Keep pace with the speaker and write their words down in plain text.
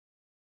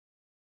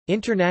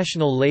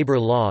International labor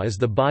law is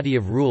the body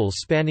of rules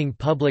spanning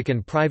public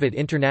and private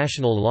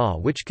international law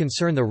which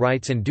concern the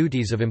rights and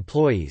duties of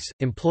employees,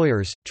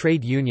 employers,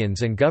 trade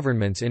unions and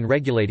governments in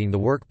regulating the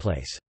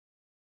workplace.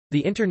 The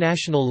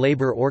International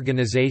Labour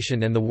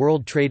Organization and the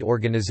World Trade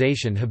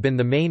Organization have been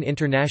the main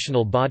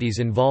international bodies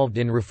involved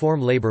in reform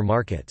labor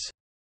markets.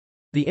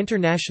 The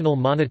International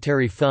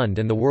Monetary Fund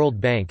and the World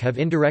Bank have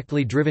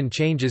indirectly driven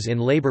changes in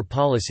labor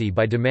policy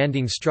by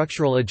demanding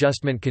structural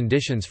adjustment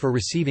conditions for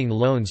receiving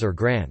loans or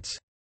grants.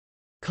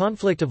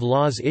 Conflict of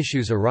laws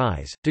issues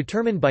arise,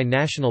 determined by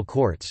national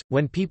courts,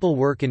 when people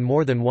work in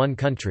more than one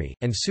country,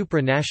 and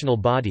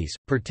supranational bodies,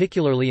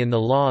 particularly in the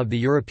law of the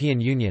European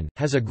Union,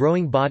 has a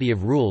growing body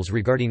of rules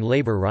regarding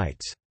labor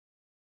rights.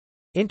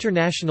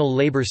 International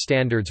labor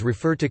standards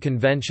refer to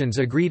conventions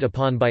agreed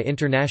upon by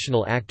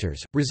international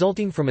actors,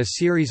 resulting from a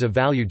series of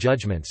value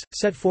judgments,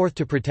 set forth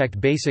to protect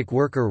basic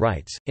worker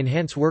rights,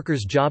 enhance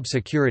workers' job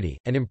security,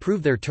 and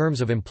improve their terms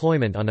of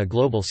employment on a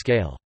global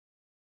scale.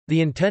 The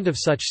intent of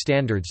such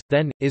standards,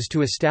 then, is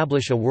to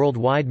establish a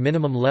worldwide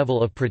minimum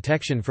level of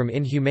protection from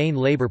inhumane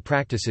labor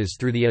practices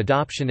through the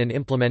adoption and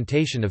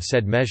implementation of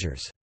said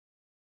measures.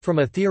 From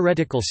a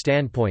theoretical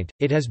standpoint,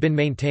 it has been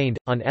maintained,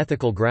 on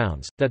ethical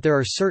grounds, that there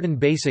are certain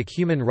basic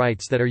human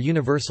rights that are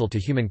universal to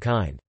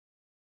humankind.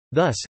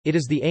 Thus, it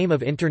is the aim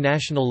of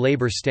international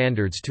labor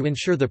standards to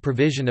ensure the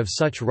provision of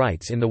such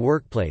rights in the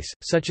workplace,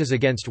 such as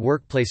against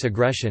workplace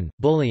aggression,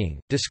 bullying,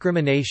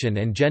 discrimination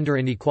and gender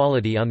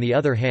inequality on the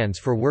other hands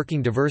for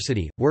working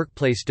diversity,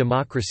 workplace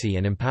democracy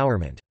and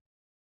empowerment.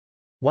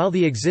 While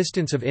the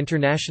existence of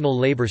international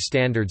labor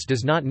standards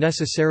does not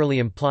necessarily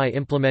imply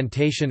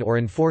implementation or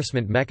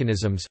enforcement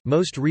mechanisms,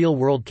 most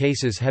real-world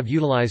cases have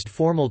utilized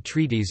formal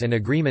treaties and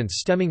agreements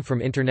stemming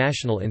from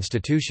international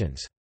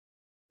institutions.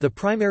 The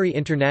primary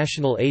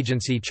international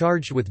agency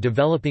charged with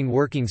developing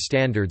working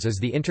standards is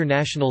the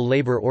International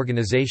Labour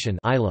Organization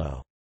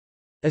 (ILO).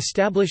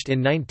 Established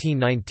in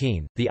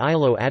 1919, the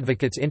ILO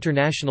advocates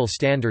international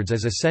standards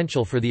as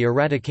essential for the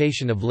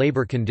eradication of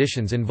labor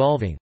conditions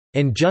involving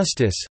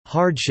injustice,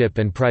 hardship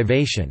and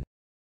privation.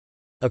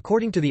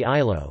 According to the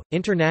ILO,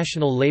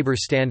 international labor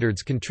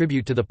standards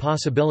contribute to the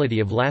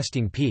possibility of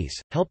lasting peace,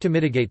 help to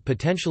mitigate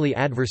potentially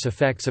adverse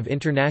effects of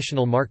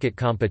international market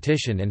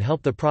competition and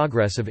help the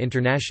progress of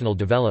international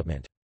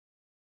development.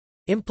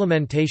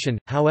 Implementation,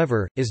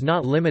 however, is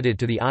not limited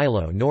to the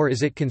ILO nor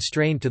is it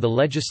constrained to the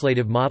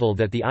legislative model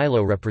that the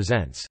ILO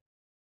represents.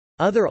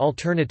 Other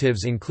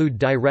alternatives include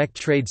direct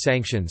trade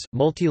sanctions,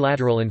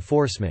 multilateral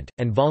enforcement,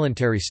 and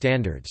voluntary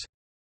standards.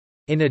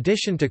 In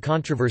addition to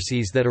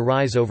controversies that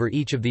arise over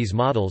each of these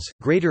models,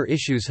 greater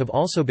issues have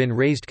also been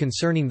raised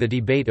concerning the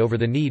debate over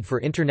the need for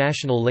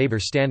international labor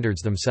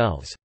standards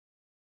themselves.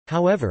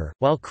 However,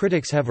 while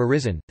critics have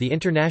arisen, the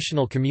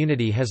international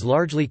community has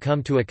largely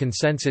come to a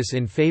consensus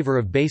in favor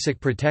of basic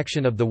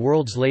protection of the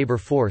world's labor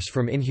force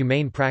from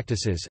inhumane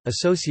practices.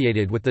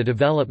 Associated with the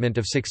development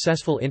of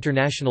successful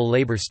international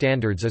labor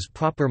standards is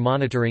proper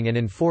monitoring and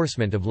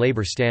enforcement of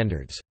labor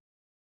standards.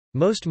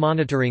 Most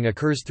monitoring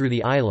occurs through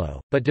the ILO,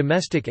 but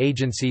domestic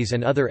agencies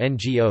and other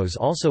NGOs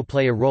also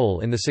play a role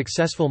in the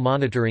successful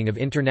monitoring of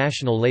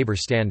international labor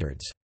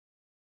standards.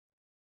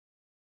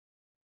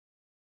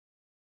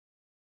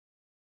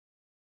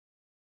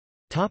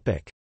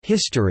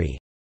 History.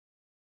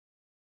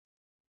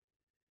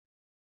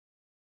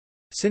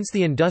 Since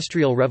the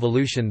Industrial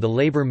Revolution, the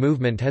labor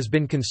movement has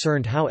been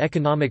concerned how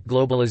economic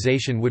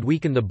globalization would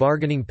weaken the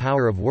bargaining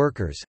power of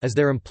workers, as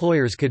their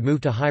employers could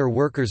move to hire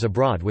workers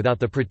abroad without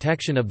the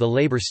protection of the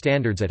labor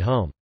standards at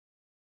home.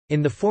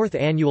 In the Fourth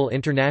Annual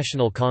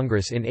International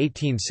Congress in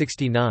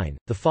 1869,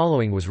 the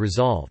following was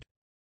resolved.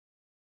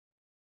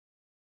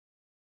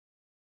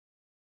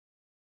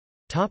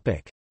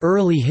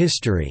 Early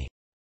history.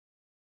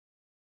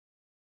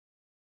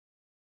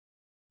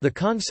 The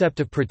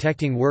concept of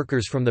protecting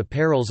workers from the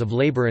perils of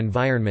labor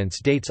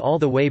environments dates all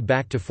the way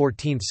back to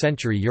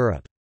 14th-century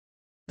Europe.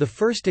 The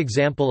first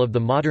example of the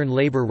modern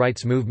labor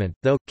rights movement,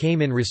 though,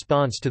 came in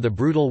response to the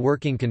brutal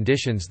working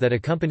conditions that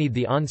accompanied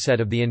the onset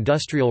of the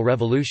Industrial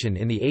Revolution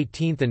in the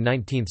 18th and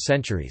 19th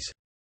centuries.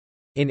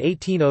 In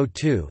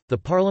 1802, the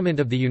Parliament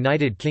of the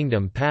United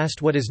Kingdom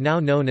passed what is now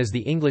known as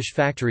the English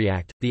Factory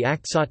Act. The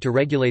act sought to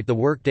regulate the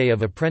workday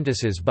of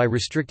apprentices by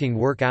restricting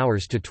work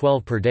hours to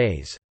 12 per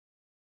day.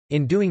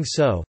 In doing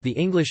so, the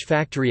English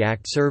Factory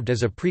Act served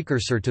as a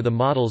precursor to the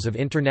models of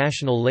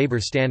international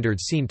labor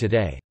standards seen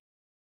today.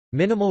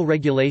 Minimal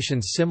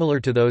regulations similar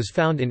to those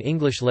found in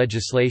English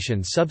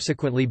legislation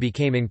subsequently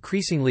became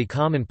increasingly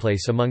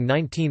commonplace among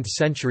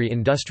 19th-century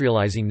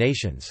industrializing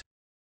nations.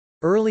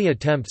 Early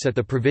attempts at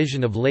the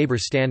provision of labor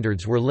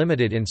standards were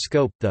limited in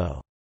scope,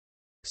 though.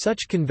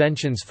 Such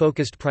conventions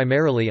focused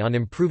primarily on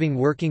improving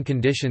working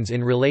conditions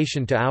in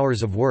relation to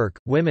hours of work,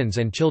 women's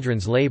and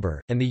children's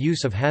labor, and the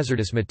use of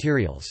hazardous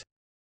materials.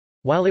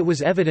 While it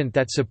was evident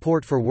that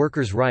support for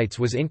workers' rights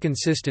was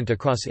inconsistent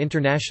across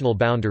international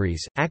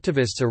boundaries,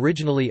 activists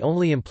originally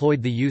only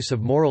employed the use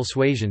of moral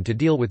suasion to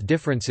deal with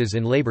differences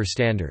in labor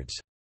standards.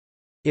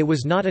 It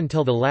was not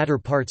until the latter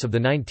parts of the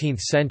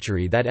 19th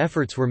century that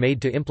efforts were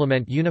made to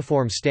implement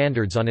uniform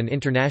standards on an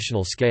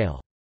international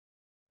scale.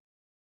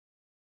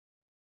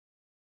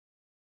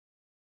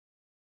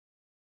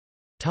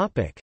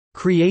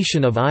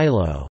 Creation of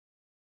ILO.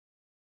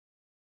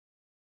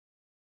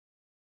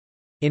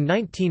 In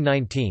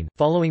 1919,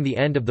 following the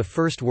end of the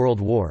First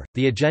World War,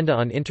 the agenda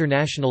on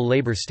international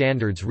labor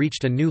standards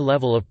reached a new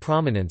level of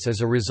prominence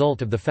as a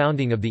result of the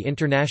founding of the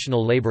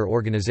International Labour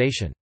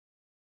Organization.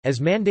 As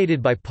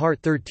mandated by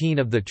Part 13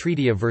 of the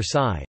Treaty of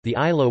Versailles, the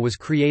ILO was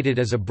created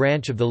as a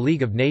branch of the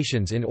League of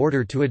Nations in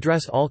order to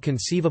address all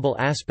conceivable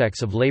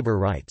aspects of labor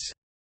rights.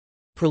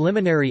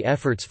 Preliminary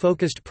efforts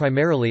focused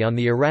primarily on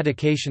the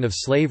eradication of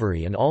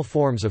slavery and all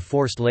forms of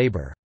forced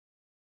labor.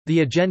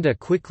 The agenda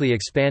quickly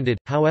expanded,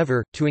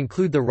 however, to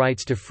include the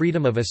rights to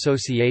freedom of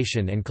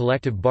association and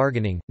collective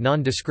bargaining,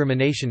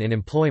 non-discrimination in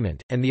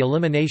employment, and the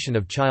elimination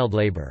of child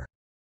labor.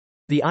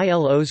 The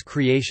ILO's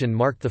creation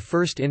marked the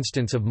first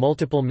instance of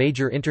multiple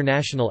major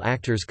international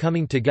actors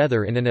coming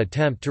together in an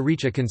attempt to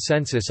reach a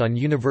consensus on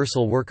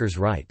universal workers'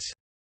 rights.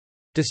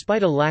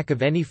 Despite a lack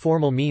of any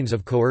formal means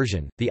of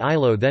coercion, the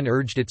ILO then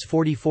urged its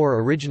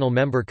 44 original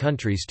member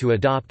countries to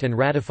adopt and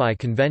ratify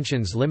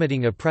conventions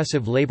limiting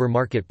oppressive labor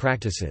market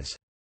practices.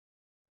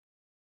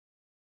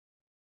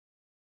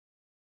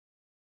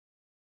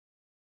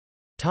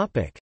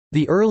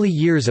 The early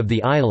years of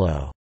the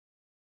ILO.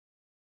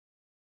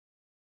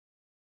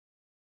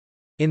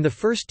 In the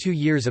first 2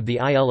 years of the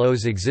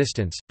ILO's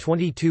existence,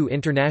 22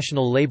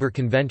 international labor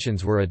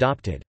conventions were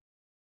adopted.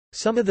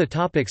 Some of the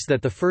topics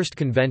that the first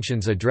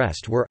conventions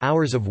addressed were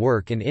hours of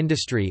work in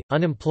industry,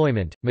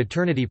 unemployment,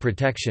 maternity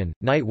protection,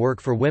 night work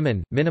for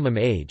women, minimum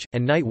age,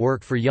 and night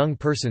work for young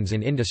persons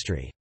in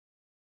industry.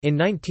 In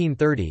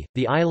 1930,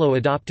 the ILO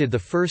adopted the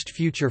first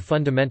future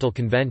fundamental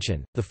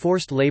convention, the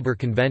Forced Labor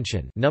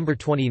Convention No.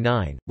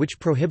 29, which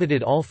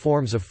prohibited all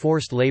forms of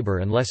forced labor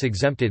unless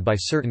exempted by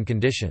certain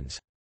conditions.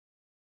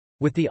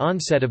 With the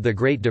onset of the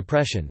Great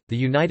Depression, the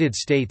United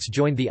States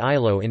joined the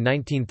ILO in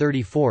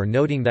 1934,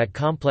 noting that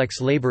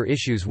complex labor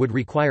issues would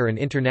require an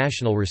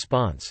international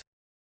response.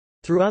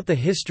 Throughout the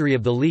history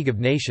of the League of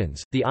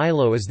Nations, the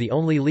ILO is the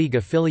only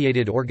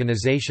League-affiliated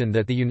organization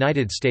that the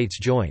United States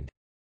joined.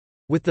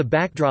 With the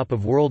backdrop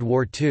of World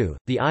War II,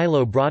 the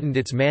ILO broadened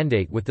its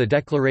mandate with the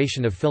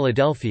Declaration of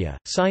Philadelphia,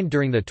 signed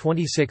during the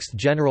 26th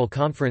General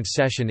Conference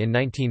session in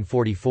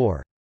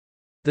 1944.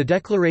 The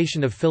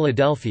Declaration of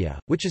Philadelphia,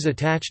 which is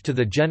attached to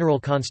the General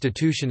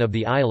Constitution of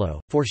the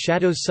ILO,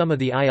 foreshadows some of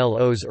the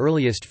ILO's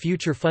earliest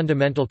future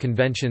fundamental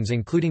conventions,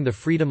 including the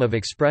Freedom of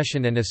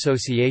Expression and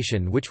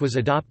Association, which was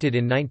adopted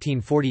in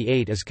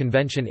 1948 as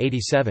Convention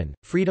 87,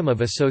 Freedom of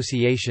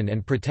Association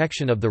and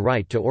Protection of the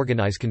Right to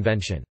Organize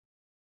Convention.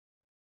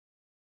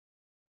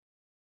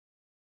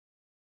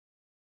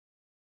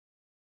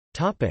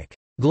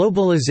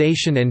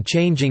 Globalization and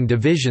changing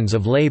divisions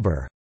of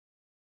labor.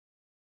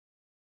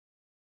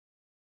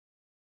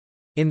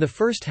 In the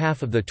first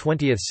half of the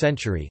 20th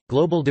century,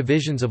 global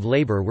divisions of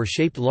labor were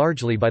shaped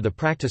largely by the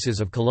practices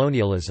of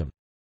colonialism.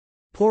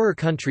 Poorer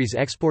countries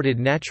exported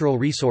natural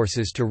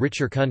resources to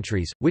richer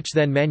countries, which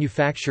then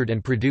manufactured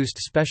and produced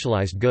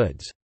specialized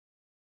goods.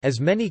 As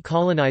many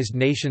colonized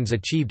nations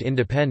achieved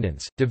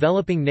independence,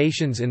 developing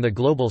nations in the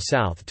Global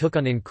South took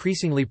on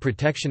increasingly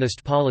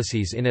protectionist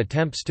policies in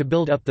attempts to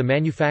build up the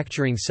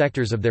manufacturing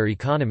sectors of their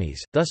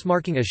economies, thus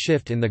marking a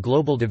shift in the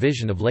global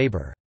division of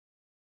labor.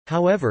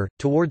 However,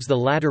 towards the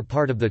latter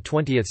part of the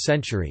 20th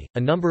century, a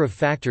number of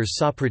factors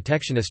saw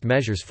protectionist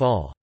measures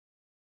fall.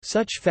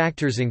 Such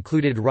factors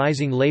included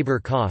rising labor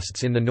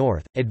costs in the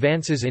North,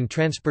 advances in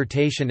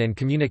transportation and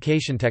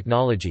communication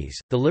technologies,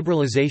 the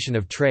liberalization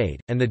of trade,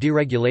 and the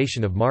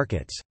deregulation of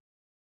markets.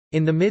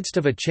 In the midst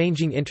of a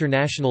changing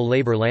international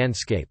labor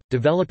landscape,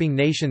 developing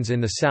nations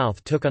in the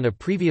South took on a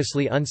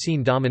previously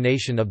unseen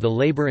domination of the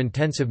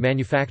labor-intensive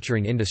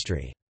manufacturing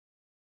industry.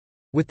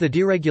 With the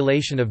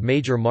deregulation of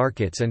major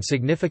markets and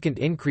significant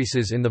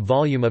increases in the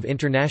volume of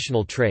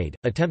international trade,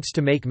 attempts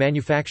to make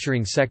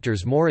manufacturing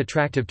sectors more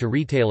attractive to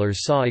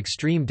retailers saw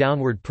extreme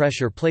downward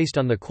pressure placed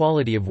on the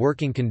quality of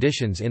working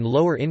conditions in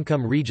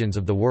lower-income regions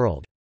of the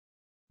world.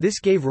 This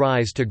gave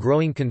rise to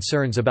growing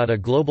concerns about a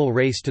global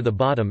race to the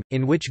bottom,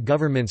 in which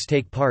governments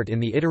take part in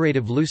the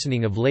iterative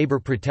loosening of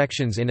labor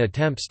protections in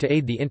attempts to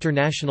aid the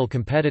international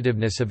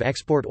competitiveness of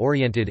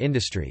export-oriented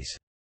industries.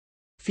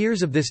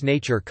 Fears of this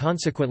nature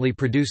consequently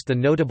produced the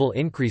notable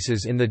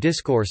increases in the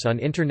discourse on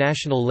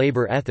international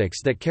labor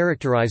ethics that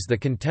characterize the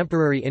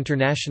contemporary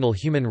international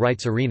human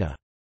rights arena.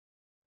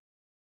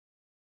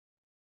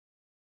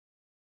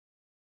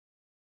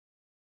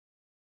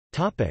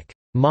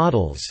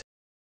 Models.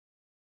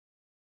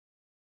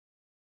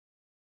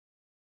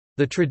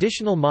 The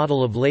traditional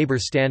model of labor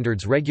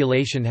standards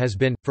regulation has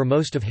been, for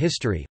most of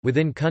history,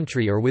 within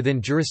country or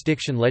within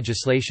jurisdiction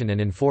legislation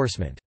and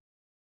enforcement.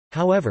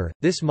 However,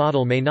 this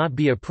model may not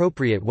be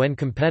appropriate when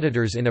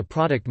competitors in a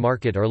product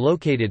market are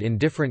located in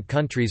different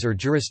countries or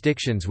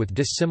jurisdictions with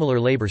dissimilar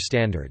labor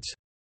standards.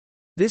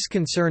 This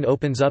concern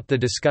opens up the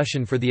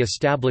discussion for the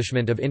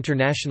establishment of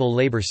international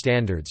labor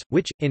standards,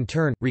 which, in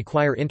turn,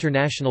 require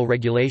international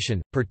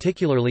regulation,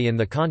 particularly in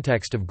the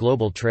context of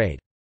global trade.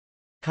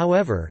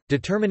 However,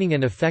 determining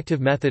an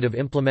effective method of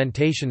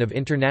implementation of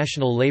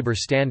international labor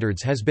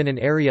standards has been an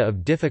area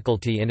of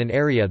difficulty and an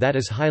area that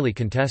is highly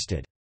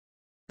contested.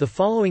 The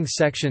following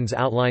sections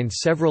outline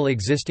several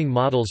existing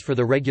models for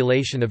the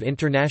regulation of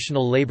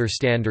international labor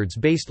standards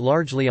based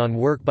largely on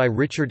work by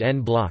Richard N.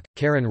 Block,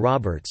 Karen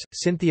Roberts,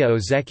 Cynthia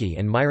Ozeki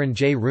and Myron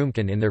J.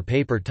 Rumkin in their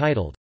paper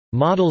titled,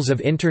 "Models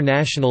of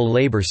International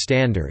Labor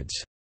Standards".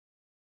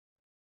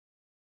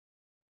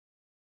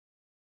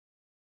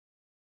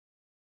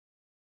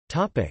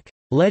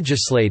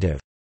 Legislative.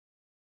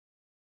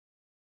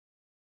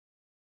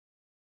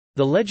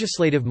 The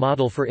legislative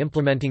model for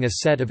implementing a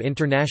set of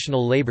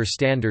international labor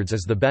standards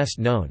is the best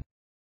known.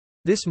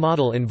 This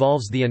model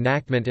involves the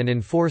enactment and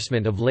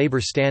enforcement of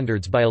labor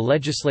standards by a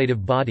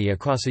legislative body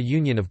across a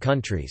union of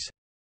countries.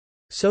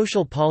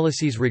 Social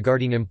policies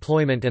regarding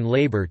employment and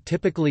labor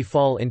typically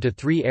fall into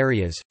three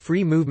areas: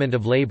 free movement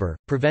of labor,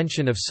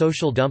 prevention of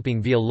social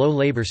dumping via low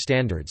labor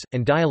standards,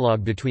 and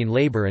dialogue between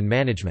labor and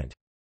management.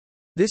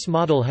 This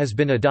model has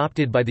been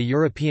adopted by the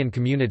European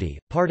Community,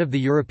 part of the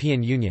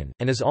European Union,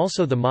 and is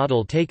also the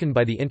model taken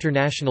by the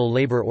International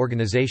Labour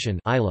Organization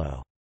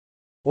 (ILO).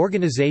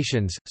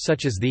 Organizations,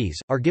 such as these,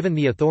 are given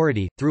the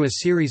authority, through a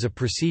series of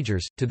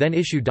procedures, to then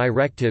issue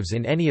directives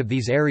in any of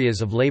these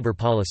areas of labor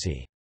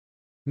policy.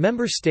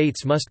 Member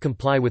states must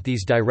comply with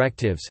these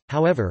directives,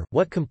 however,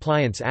 what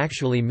compliance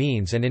actually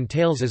means and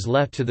entails is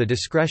left to the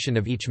discretion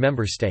of each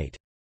member state.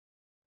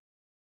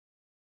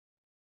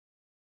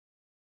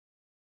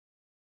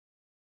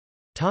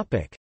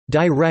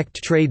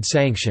 Direct trade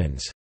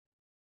sanctions.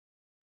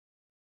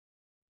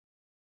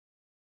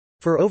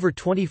 For over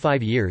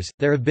 25 years,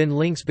 there have been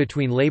links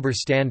between labor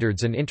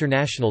standards and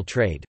international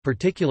trade,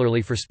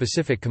 particularly for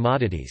specific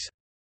commodities.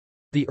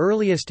 The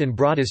earliest and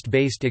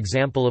broadest-based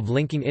example of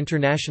linking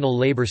international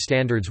labor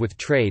standards with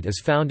trade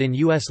is found in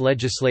U.S.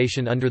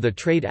 legislation under the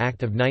Trade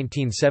Act of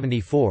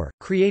 1974,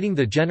 creating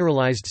the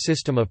Generalized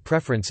System of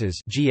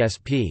Preferences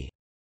 (GSP).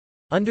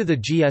 Under the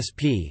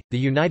GSP, the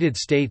United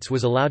States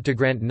was allowed to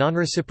grant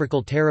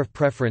non-reciprocal tariff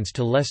preference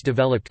to less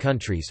developed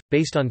countries,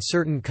 based on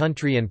certain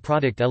country and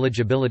product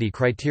eligibility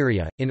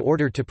criteria, in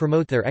order to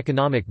promote their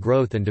economic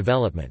growth and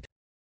development.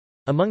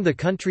 Among the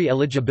country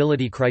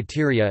eligibility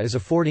criteria is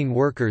affording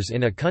workers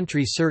in a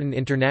country certain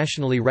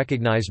internationally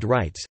recognized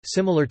rights,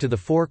 similar to the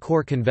four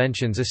core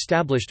conventions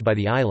established by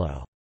the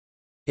ILO.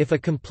 If a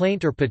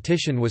complaint or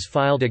petition was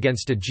filed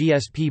against a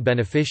GSP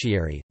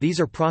beneficiary,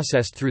 these are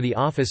processed through the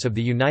Office of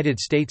the United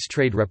States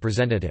Trade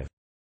Representative.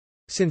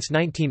 Since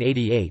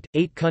 1988,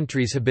 8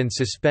 countries have been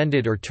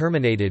suspended or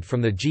terminated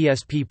from the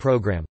GSP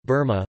program: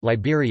 Burma,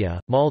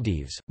 Liberia,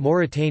 Maldives,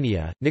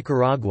 Mauritania,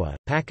 Nicaragua,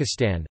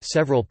 Pakistan,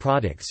 several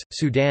products,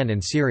 Sudan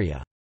and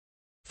Syria.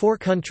 4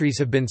 countries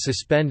have been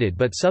suspended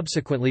but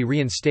subsequently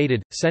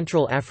reinstated: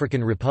 Central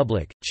African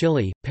Republic,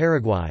 Chile,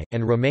 Paraguay,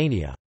 and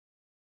Romania.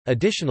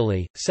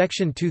 Additionally,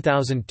 Section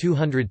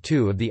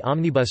 2202 of the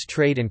Omnibus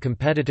Trade and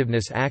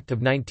Competitiveness Act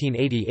of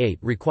 1988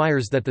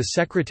 requires that the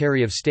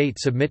Secretary of State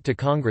submit to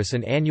Congress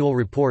an annual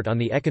report on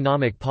the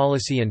economic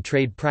policy and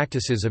trade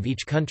practices of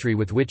each country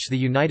with which the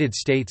United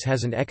States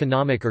has an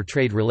economic or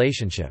trade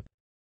relationship.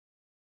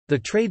 The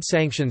trade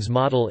sanctions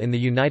model in the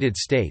United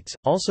States,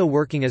 also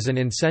working as an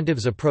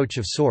incentives approach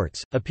of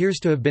sorts, appears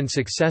to have been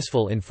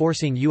successful in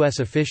forcing U.S.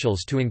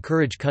 officials to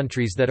encourage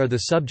countries that are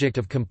the subject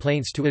of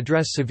complaints to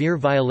address severe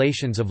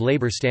violations of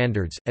labor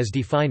standards, as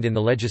defined in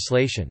the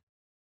legislation.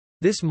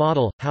 This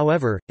model,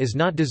 however, is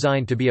not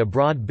designed to be a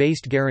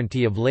broad-based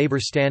guarantee of labor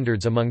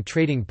standards among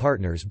trading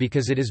partners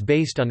because it is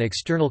based on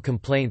external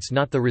complaints,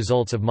 not the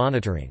results of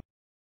monitoring.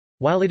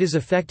 While it is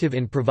effective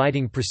in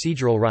providing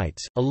procedural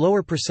rights, a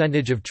lower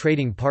percentage of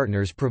trading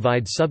partners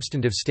provide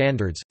substantive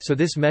standards, so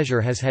this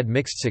measure has had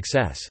mixed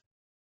success.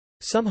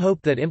 Some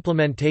hope that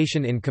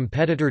implementation in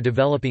competitor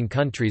developing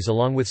countries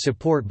along with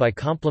support by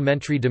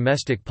complementary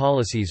domestic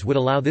policies would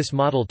allow this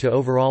model to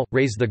overall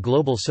raise the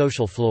global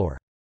social floor.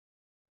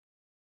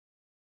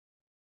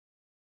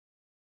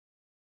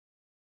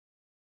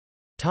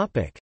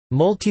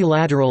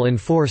 Multilateral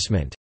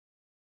enforcement.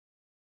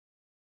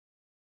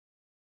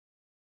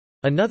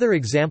 Another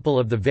example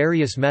of the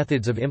various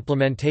methods of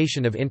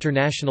implementation of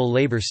international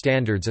labor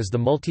standards is the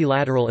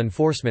multilateral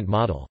enforcement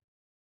model.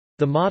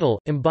 The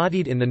model,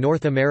 embodied in the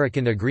North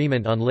American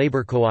Agreement on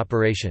Labor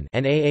Cooperation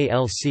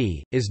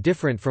 (NAALC), is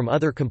different from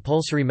other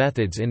compulsory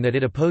methods in that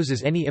it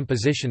opposes any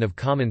imposition of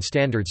common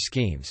standards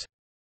schemes.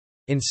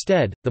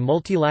 Instead, the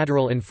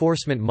multilateral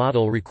enforcement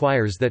model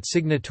requires that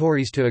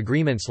signatories to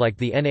agreements like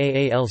the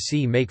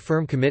NAALC make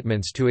firm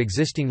commitments to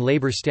existing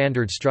labor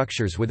standard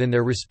structures within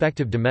their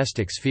respective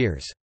domestic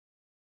spheres.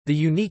 The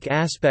unique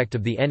aspect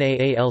of the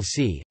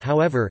NAALC,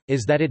 however,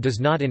 is that it does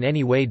not in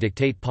any way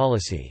dictate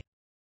policy.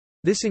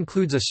 This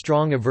includes a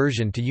strong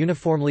aversion to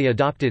uniformly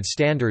adopted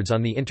standards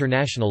on the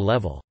international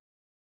level.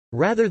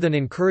 Rather than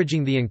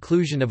encouraging the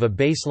inclusion of a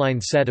baseline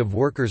set of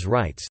workers'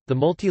 rights, the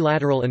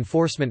multilateral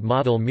enforcement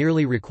model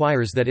merely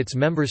requires that its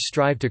members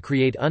strive to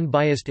create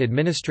unbiased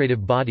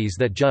administrative bodies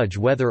that judge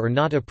whether or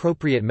not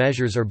appropriate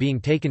measures are being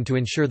taken to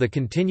ensure the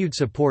continued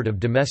support of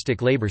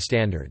domestic labor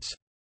standards.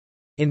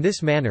 In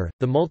this manner,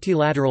 the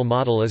multilateral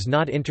model is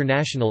not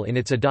international in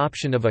its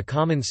adoption of a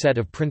common set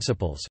of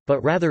principles,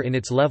 but rather in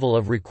its level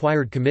of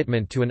required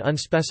commitment to an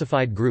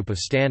unspecified group of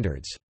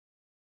standards.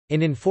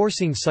 In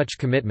enforcing such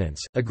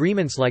commitments,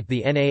 agreements like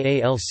the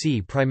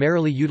NAALC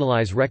primarily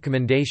utilize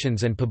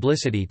recommendations and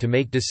publicity to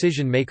make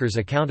decision-makers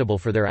accountable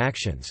for their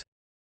actions.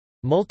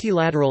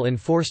 Multilateral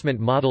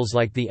enforcement models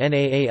like the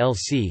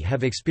NAALC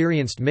have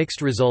experienced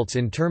mixed results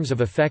in terms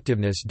of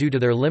effectiveness due to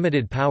their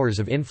limited powers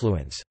of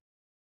influence.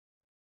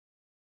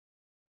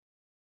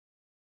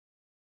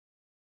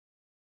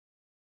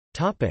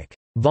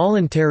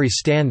 Voluntary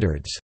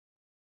standards.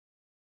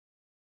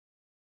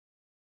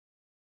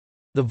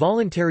 The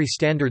voluntary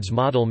standards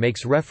model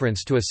makes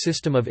reference to a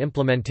system of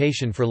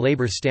implementation for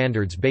labor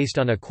standards based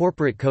on a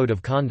corporate code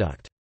of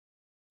conduct.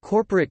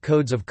 Corporate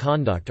codes of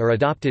conduct are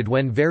adopted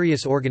when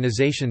various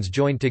organizations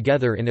join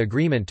together in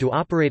agreement to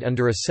operate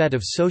under a set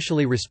of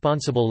socially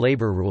responsible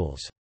labor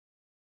rules.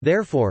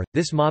 Therefore,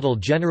 this model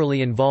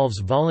generally involves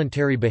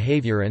voluntary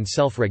behavior and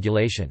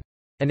self-regulation.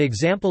 An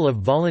example of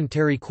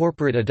voluntary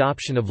corporate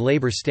adoption of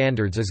labor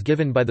standards is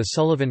given by the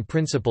Sullivan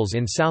Principles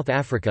in South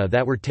Africa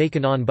that were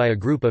taken on by a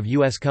group of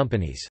U.S.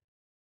 companies.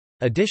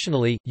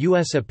 Additionally,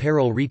 U.S.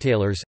 apparel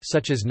retailers,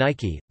 such as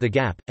Nike, The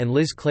Gap, and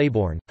Liz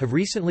Claiborne, have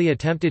recently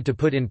attempted to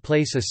put in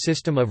place a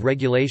system of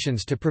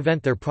regulations to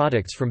prevent their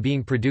products from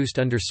being produced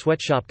under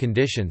sweatshop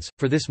conditions.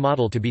 For this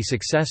model to be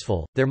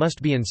successful, there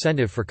must be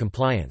incentive for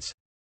compliance.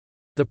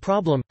 The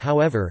problem,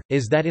 however,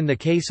 is that in the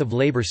case of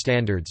labor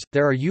standards,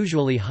 there are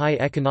usually high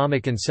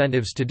economic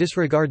incentives to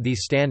disregard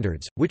these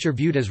standards, which are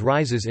viewed as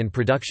rises in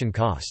production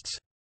costs.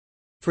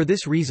 For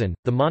this reason,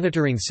 the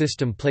monitoring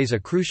system plays a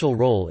crucial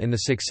role in the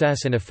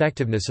success and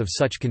effectiveness of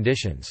such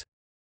conditions.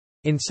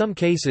 In some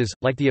cases,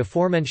 like the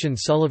aforementioned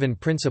Sullivan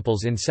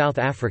Principles in South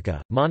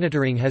Africa,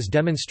 monitoring has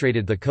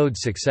demonstrated the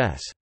code's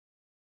success.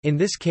 In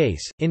this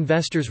case,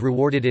 investors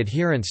rewarded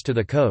adherence to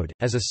the code,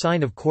 as a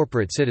sign of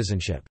corporate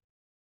citizenship.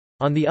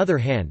 On the other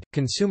hand,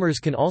 consumers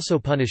can also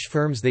punish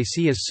firms they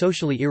see as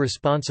socially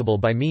irresponsible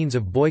by means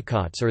of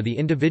boycotts or the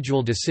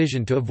individual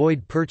decision to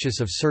avoid purchase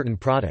of certain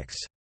products.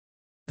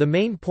 The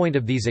main point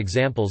of these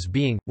examples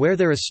being, where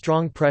there is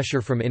strong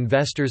pressure from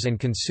investors and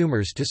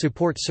consumers to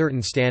support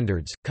certain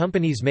standards,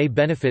 companies may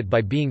benefit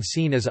by being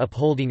seen as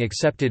upholding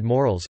accepted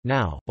morals.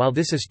 Now, while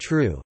this is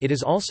true, it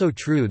is also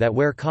true that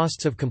where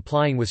costs of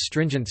complying with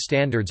stringent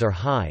standards are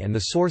high and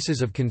the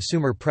sources of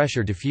consumer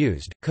pressure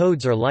diffused,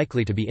 codes are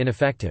likely to be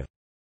ineffective.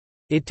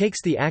 It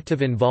takes the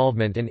active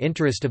involvement and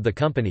interest of the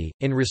company,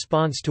 in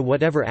response to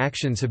whatever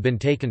actions have been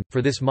taken,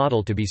 for this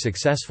model to be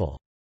successful.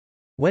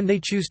 When they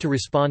choose to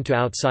respond to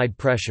outside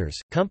pressures,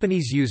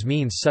 companies use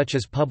means such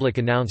as public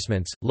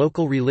announcements,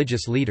 local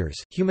religious leaders,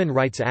 human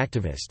rights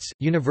activists,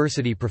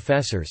 university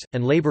professors,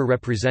 and labor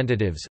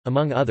representatives,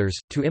 among others,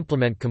 to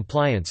implement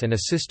compliance and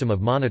a system of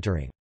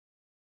monitoring.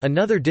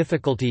 Another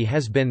difficulty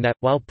has been that,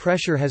 while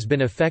pressure has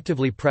been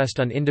effectively pressed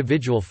on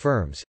individual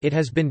firms, it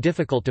has been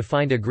difficult to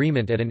find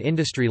agreement at an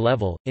industry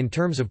level, in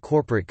terms of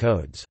corporate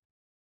codes.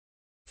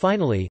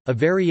 Finally, a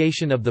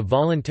variation of the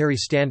voluntary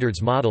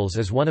standards models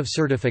is one of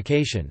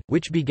certification,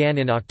 which began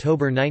in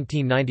October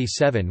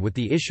 1997 with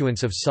the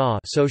issuance of SAW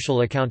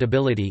Social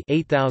Accountability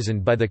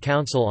 8000 by the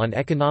Council on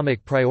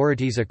Economic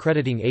Priorities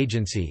Accrediting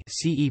Agency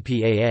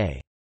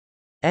CEPAA.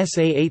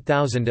 SA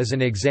 8000 is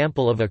an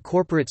example of a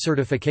corporate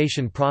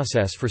certification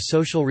process for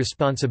social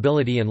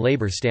responsibility and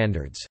labor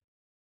standards.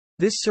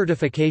 This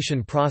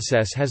certification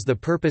process has the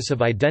purpose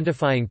of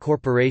identifying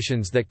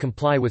corporations that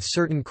comply with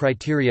certain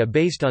criteria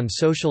based on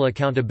social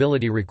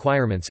accountability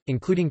requirements,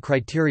 including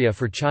criteria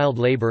for child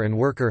labor and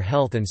worker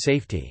health and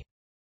safety.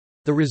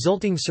 The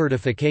resulting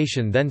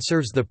certification then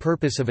serves the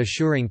purpose of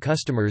assuring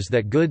customers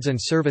that goods and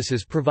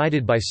services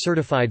provided by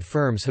certified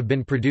firms have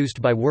been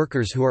produced by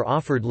workers who are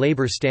offered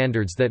labor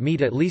standards that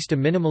meet at least a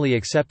minimally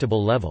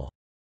acceptable level.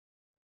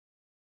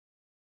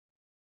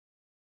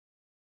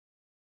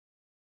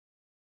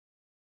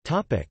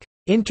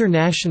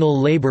 International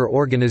Labour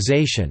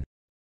Organization.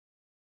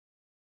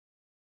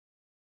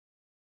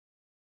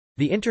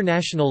 The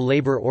International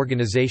Labour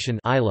Organization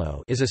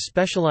 (ILO) is a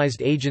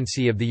specialized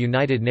agency of the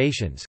United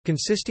Nations,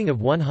 consisting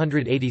of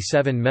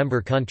 187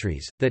 member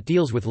countries, that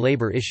deals with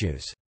labor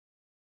issues.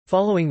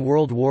 Following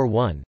World War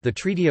I, the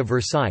Treaty of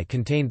Versailles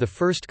contained the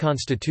first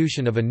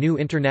constitution of a new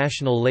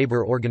international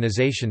labour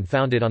organization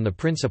founded on the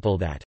principle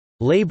that,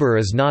 "Labour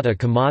is not a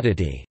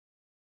commodity",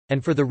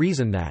 and for the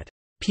reason that,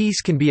 "Peace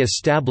can be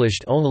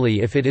established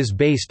only if it is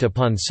based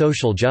upon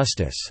social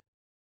justice."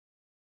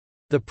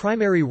 The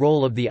primary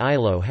role of the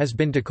ILO has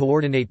been to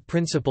coordinate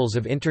principles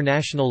of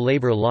international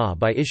labor law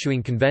by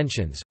issuing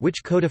conventions,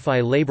 which codify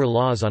labor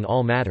laws on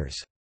all matters.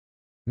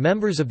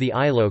 Members of the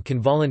ILO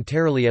can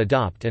voluntarily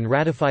adopt and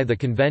ratify the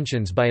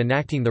conventions by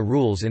enacting the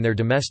rules in their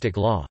domestic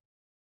law.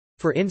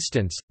 For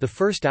instance, the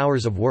First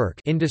Hours of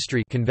Work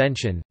Industry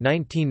Convention,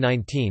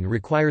 1919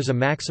 requires a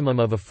maximum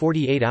of a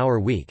 48-hour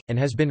week, and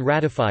has been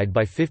ratified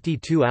by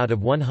 52 out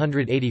of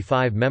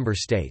 185 member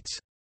states.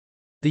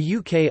 The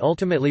UK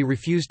ultimately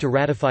refused to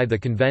ratify the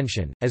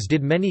convention, as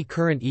did many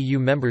current EU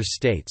member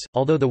states,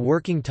 although the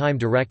Working Time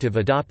Directive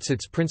adopts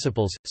its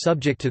principles,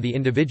 subject to the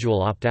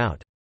individual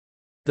opt-out.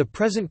 The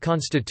present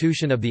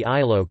constitution of the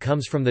ILO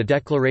comes from the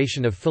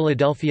Declaration of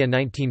Philadelphia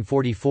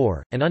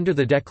 1944, and under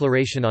the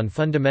Declaration on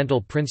Fundamental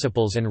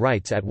Principles and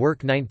Rights at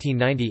Work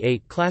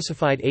 1998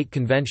 classified 8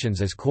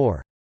 conventions as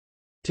core.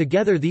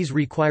 Together these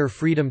require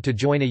freedom to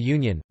join a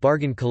union,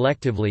 bargain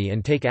collectively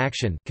and take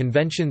action.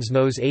 Conventions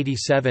Nos.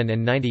 87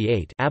 and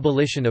 98,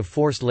 abolition of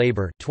forced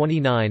labor,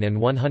 29 and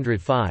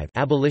 105,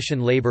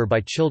 abolition labor by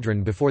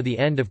children before the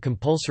end of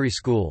compulsory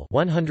school,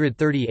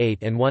 138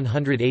 and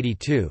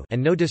 182,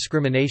 and no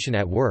discrimination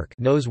at work,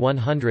 Nos.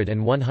 100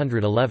 and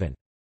 111.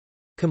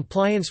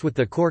 Compliance with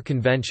the core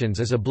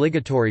conventions is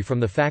obligatory from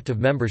the fact of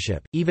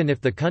membership, even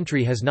if the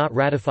country has not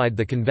ratified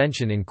the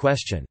convention in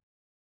question.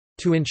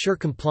 To ensure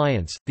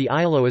compliance, the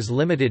ILO is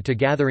limited to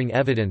gathering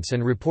evidence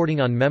and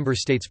reporting on member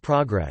states'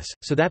 progress,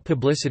 so that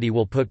publicity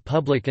will put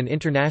public and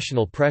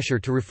international pressure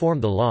to reform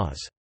the laws.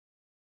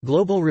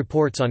 Global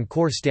reports on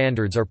core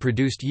standards are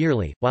produced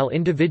yearly, while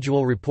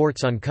individual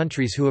reports on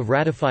countries who have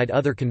ratified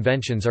other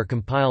conventions are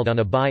compiled on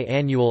a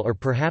bi-annual or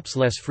perhaps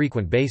less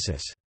frequent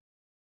basis.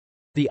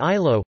 The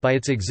ILO, by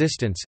its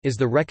existence, is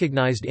the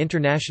recognized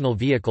international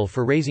vehicle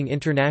for raising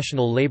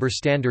international labor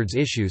standards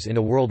issues in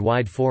a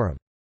worldwide forum.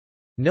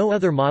 No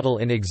other model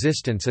in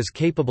existence is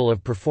capable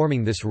of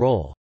performing this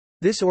role.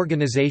 This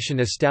organization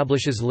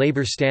establishes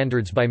labor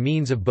standards by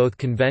means of both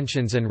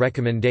conventions and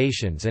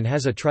recommendations and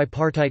has a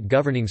tripartite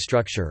governing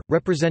structure,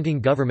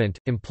 representing government,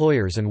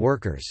 employers and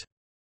workers.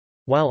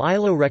 While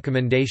ILO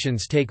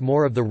recommendations take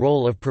more of the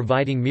role of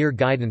providing mere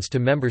guidance to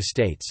member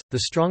states,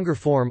 the stronger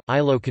form,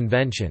 ILO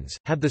conventions,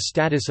 have the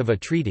status of a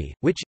treaty,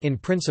 which, in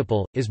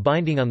principle, is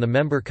binding on the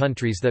member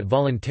countries that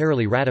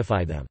voluntarily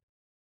ratify them.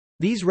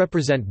 These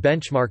represent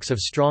benchmarks of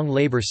strong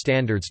labor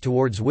standards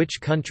towards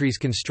which countries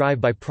can strive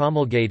by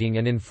promulgating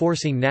and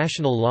enforcing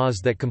national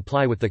laws that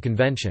comply with the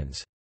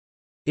conventions.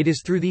 It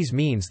is through these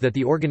means that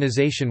the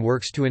organization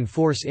works to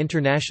enforce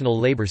international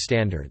labor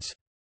standards.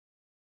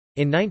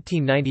 In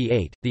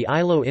 1998, the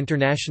ILO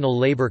International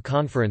Labour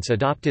Conference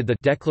adopted the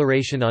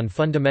Declaration on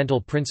Fundamental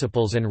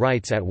Principles and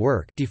Rights at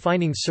Work,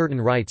 defining certain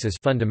rights as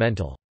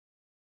fundamental.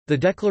 The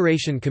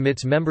declaration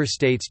commits member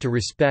states to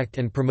respect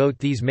and promote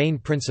these main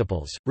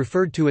principles,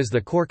 referred to as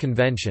the core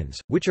conventions,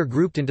 which are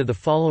grouped into the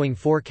following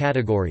 4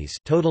 categories: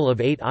 total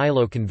of 8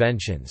 ILO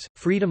conventions,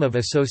 freedom of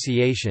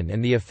association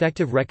and the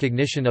effective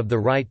recognition of the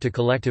right to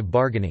collective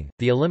bargaining,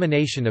 the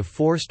elimination of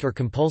forced or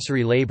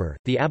compulsory labor,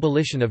 the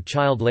abolition of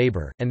child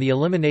labor, and the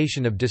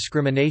elimination of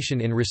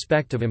discrimination in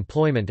respect of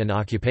employment and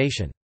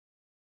occupation.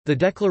 The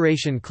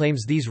Declaration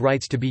claims these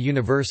rights to be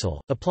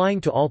universal,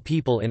 applying to all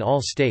people in all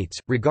states,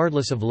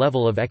 regardless of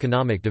level of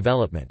economic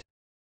development.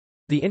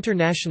 The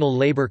International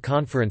Labour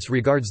Conference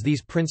regards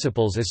these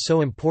principles as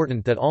so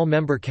important that all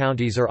member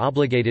counties are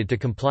obligated to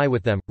comply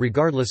with them,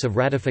 regardless of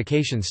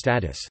ratification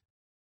status.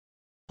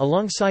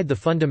 Alongside the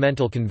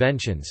fundamental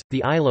conventions,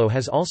 the ILO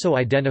has also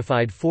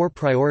identified 4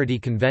 priority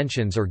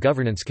conventions or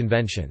governance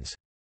conventions.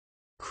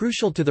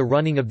 Crucial to the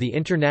running of the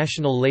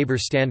international labor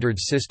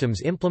standards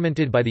systems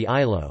implemented by the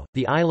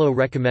ILO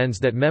recommends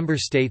that member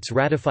states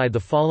ratify the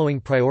following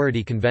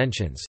priority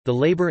conventions: the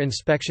Labor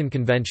Inspection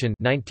Convention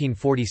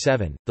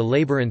 1947, the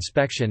Labor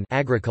Inspection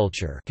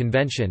Agriculture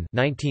Convention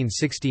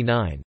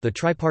 1969, the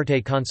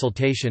Tripartite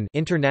Consultation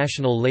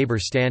International Labor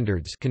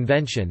Standards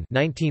Convention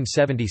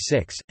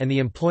 1976, and the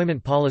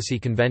Employment Policy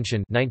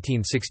Convention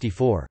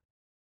 1964.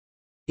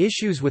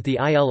 Issues with the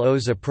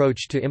ILO's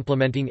approach to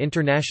implementing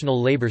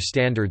international labor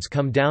standards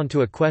come down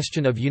to a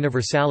question of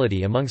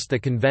universality amongst the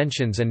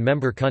conventions and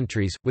member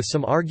countries, with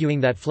some arguing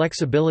that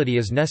flexibility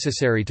is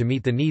necessary to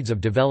meet the needs of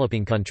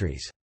developing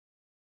countries.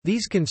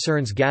 These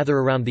concerns gather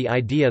around the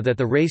idea that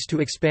the race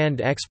to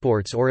expand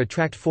exports or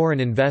attract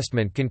foreign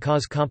investment can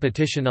cause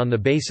competition on the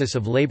basis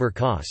of labor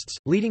costs,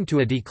 leading to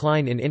a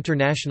decline in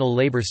international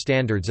labor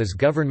standards as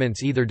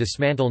governments either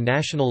dismantle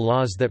national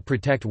laws that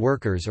protect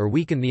workers or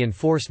weaken the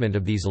enforcement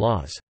of these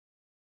laws.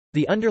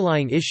 The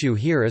underlying issue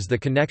here is the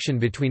connection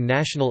between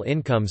national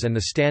incomes and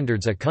the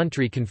standards a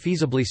country can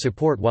feasibly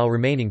support while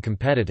remaining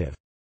competitive.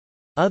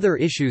 Other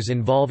issues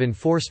involve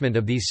enforcement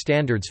of these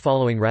standards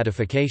following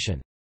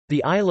ratification.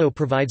 The ILO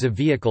provides a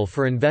vehicle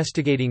for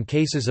investigating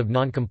cases of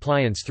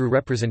non-compliance through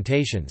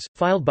representations,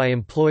 filed by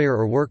employer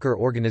or worker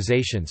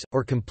organizations,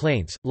 or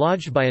complaints,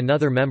 lodged by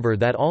another member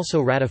that also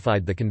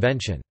ratified the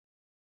convention.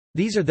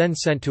 These are then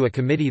sent to a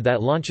committee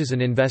that launches an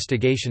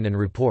investigation and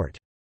report.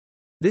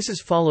 This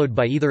is followed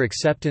by either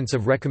acceptance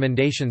of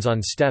recommendations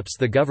on steps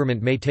the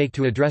government may take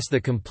to address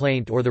the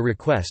complaint or the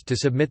request to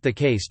submit the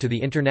case to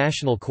the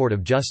International Court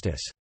of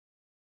Justice.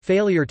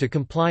 Failure to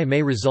comply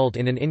may result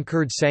in an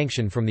incurred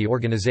sanction from the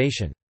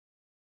organization.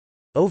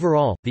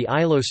 Overall, the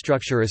ILO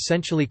structure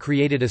essentially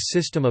created a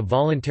system of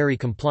voluntary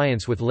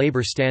compliance with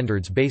labor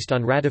standards based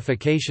on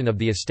ratification of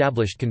the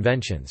established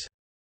conventions.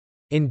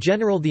 In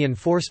general, the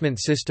enforcement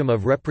system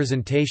of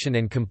representation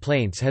and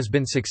complaints has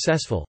been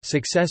successful,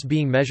 success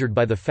being measured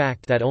by the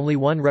fact that only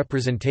one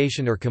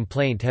representation or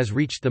complaint has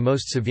reached the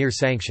most severe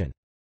sanction.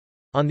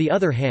 On the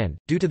other hand,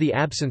 due to the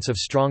absence of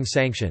strong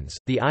sanctions,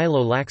 the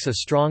ILO lacks a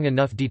strong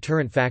enough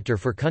deterrent factor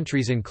for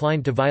countries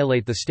inclined to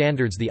violate the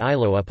standards the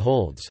ILO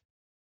upholds.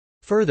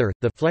 Further,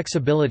 the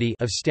flexibility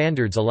of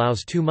standards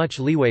allows too much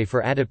leeway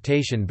for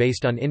adaptation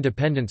based on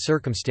independent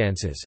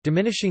circumstances,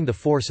 diminishing the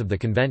force of the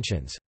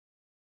conventions.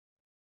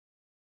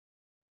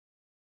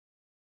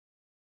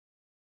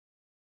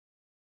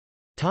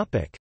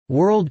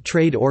 World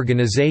Trade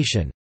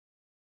Organization.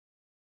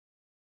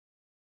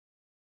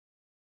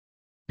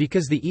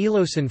 Because the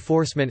ILO's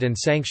enforcement and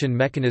sanction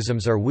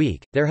mechanisms are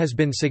weak, there has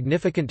been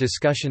significant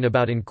discussion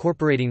about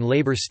incorporating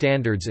labor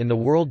standards in the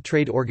World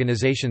Trade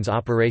Organization's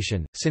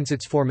operation, since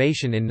its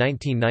formation in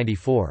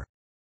 1994.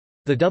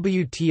 The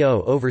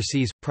WTO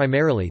oversees,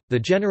 primarily, the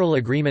General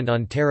Agreement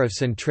on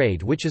Tariffs and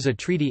Trade, which is a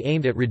treaty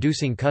aimed at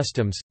reducing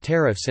customs,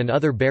 tariffs and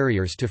other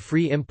barriers to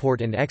free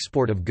import and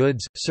export of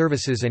goods,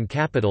 services and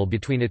capital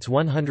between its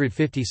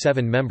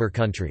 157 member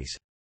countries.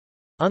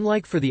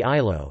 Unlike for the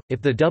ILO,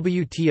 if the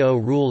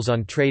WTO rules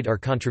on trade are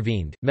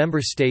contravened,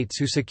 member states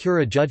who secure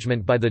a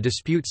judgment by the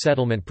dispute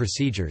settlement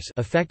procedures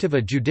effective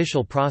a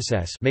judicial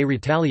process may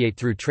retaliate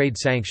through trade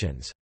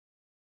sanctions.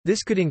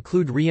 This could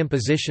include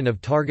reimposition of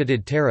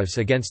targeted tariffs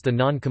against the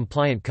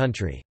non-compliant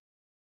country.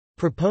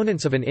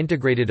 Proponents of an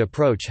integrated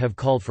approach have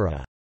called for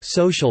a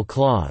 «social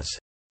clause»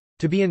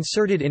 to be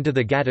inserted into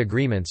the GATT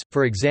agreements,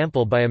 for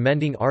example by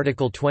amending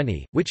Article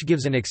 20, which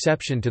gives an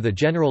exception to the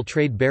general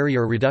trade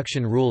barrier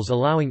reduction rules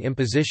allowing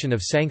imposition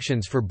of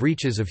sanctions for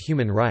breaches of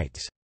human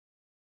rights.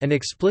 An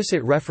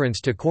explicit reference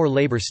to core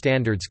labor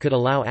standards could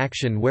allow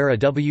action where a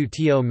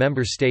WTO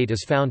member state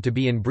is found to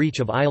be in breach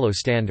of ILO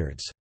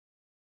standards.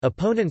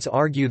 Opponents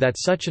argue that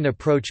such an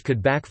approach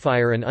could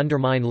backfire and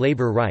undermine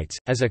labor rights,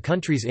 as a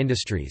country's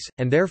industries,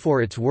 and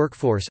therefore its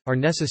workforce, are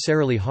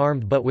necessarily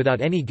harmed but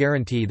without any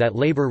guarantee that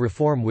labor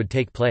reform would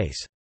take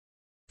place.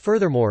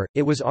 Furthermore,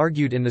 it was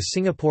argued in the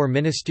Singapore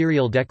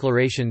Ministerial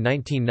Declaration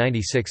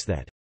 1996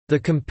 that the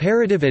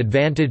comparative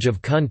advantage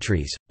of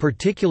countries,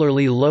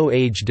 particularly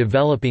low-age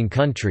developing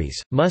countries,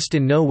 must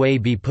in no way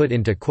be put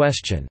into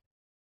question.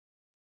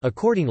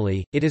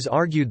 Accordingly, it is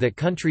argued that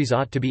countries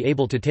ought to be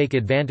able to take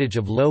advantage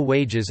of low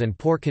wages and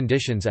poor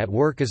conditions at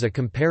work as a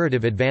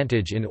comparative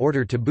advantage in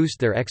order to boost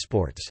their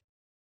exports.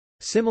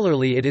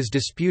 Similarly, it is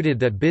disputed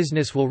that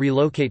business will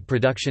relocate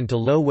production to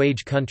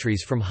low-wage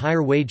countries from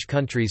higher-wage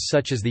countries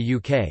such as the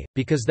UK,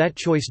 because that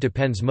choice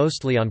depends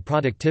mostly on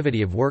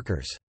productivity of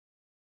workers.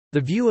 The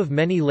view of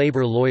many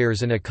labor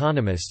lawyers and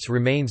economists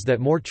remains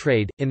that more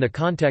trade, in the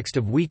context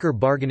of weaker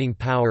bargaining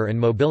power and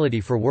mobility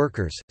for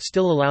workers,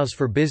 still allows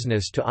for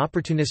business to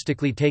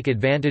opportunistically take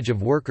advantage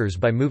of workers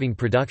by moving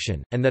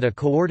production, and that a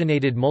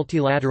coordinated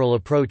multilateral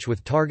approach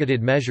with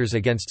targeted measures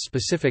against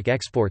specific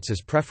exports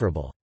is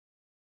preferable.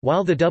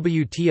 While the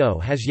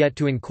WTO has yet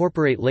to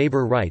incorporate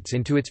labor rights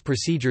into its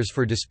procedures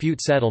for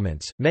dispute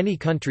settlements, many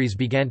countries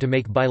began to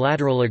make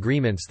bilateral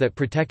agreements that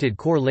protected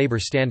core labor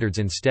standards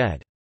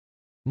instead.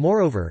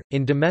 Moreover,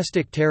 in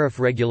domestic tariff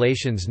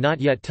regulations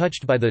not yet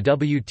touched by the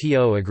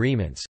WTO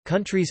agreements,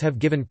 countries have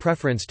given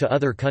preference to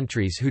other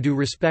countries who do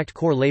respect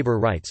core labor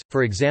rights,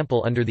 for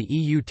example under the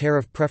EU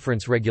Tariff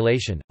Preference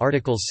Regulation,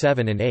 Articles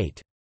 7 and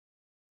 8.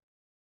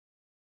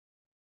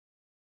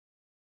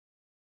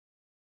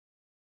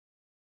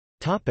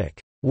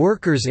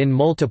 Workers in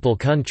multiple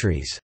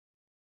countries.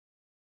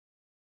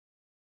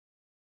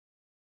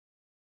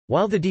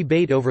 While the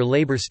debate over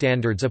labor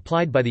standards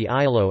applied by the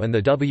ILO and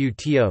the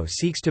WTO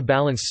seeks to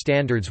balance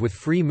standards with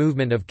free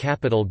movement of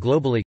capital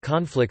globally,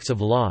 conflicts of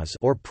laws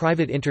or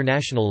private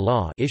international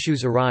law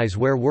issues arise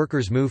where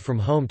workers move from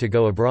home to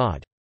go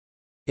abroad.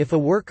 If a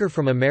worker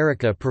from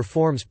America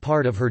performs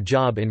part of her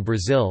job in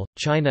Brazil,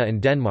 China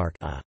and Denmark,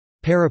 a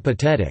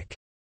peripatetic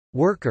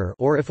worker,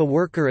 or if a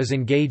worker is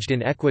engaged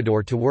in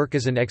Ecuador to work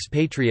as an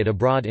expatriate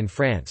abroad in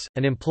France,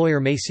 an employer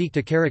may seek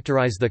to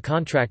characterize the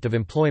contract of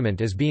employment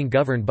as being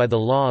governed by the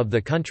law of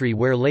the country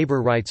where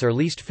labor rights are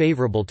least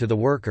favorable to the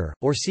worker,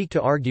 or seek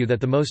to argue that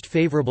the most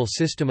favorable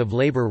system of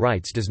labor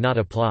rights does not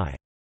apply.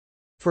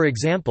 For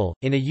example,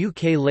 in a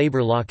UK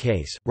labour law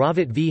case,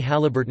 Ravat v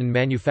Halliburton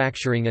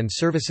Manufacturing and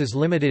Services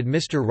Limited,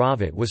 Mr.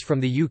 Ravat was from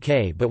the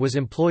UK but was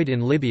employed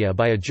in Libya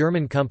by a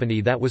German company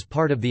that was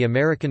part of the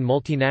American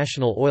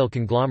multinational oil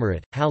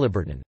conglomerate,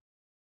 Halliburton.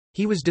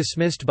 He was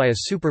dismissed by a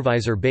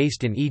supervisor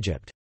based in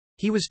Egypt.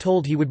 He was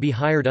told he would be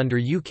hired under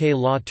UK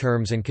law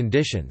terms and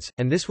conditions,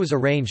 and this was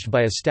arranged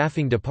by a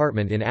staffing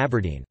department in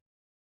Aberdeen.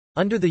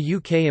 Under the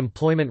UK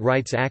Employment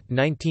Rights Act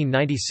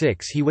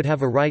 1996 he would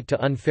have a right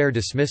to unfair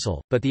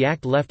dismissal, but the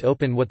Act left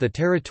open what the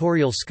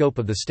territorial scope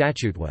of the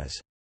statute was.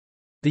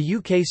 The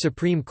UK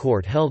Supreme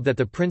Court held that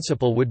the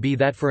principle would be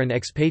that for an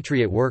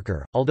expatriate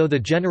worker, although the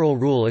general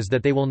rule is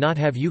that they will not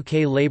have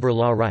UK labour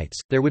law rights,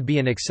 there would be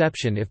an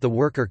exception if the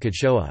worker could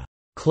show a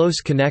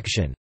close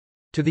connection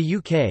to the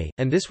UK,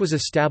 and this was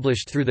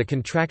established through the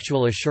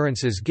contractual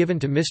assurances given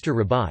to Mr.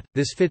 Rabat.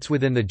 This fits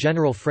within the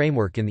general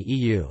framework in the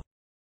EU.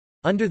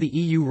 Under the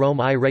EU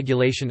Rome I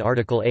Regulation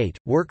Article 8,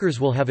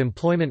 workers will have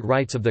employment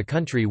rights of the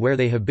country where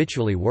they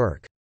habitually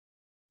work.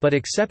 But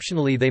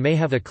exceptionally they may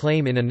have a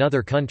claim in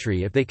another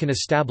country if they can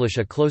establish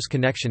a close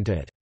connection to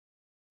it.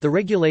 The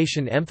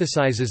regulation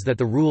emphasizes that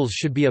the rules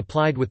should be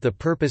applied with the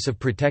purpose of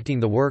protecting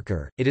the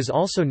worker. It is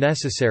also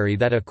necessary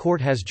that a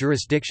court has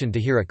jurisdiction to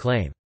hear a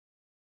claim.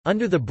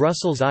 Under the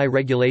Brussels I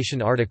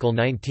Regulation Article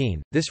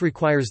 19, this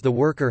requires the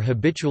worker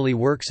habitually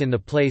works in the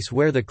place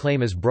where the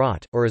claim is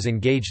brought, or is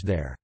engaged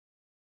there.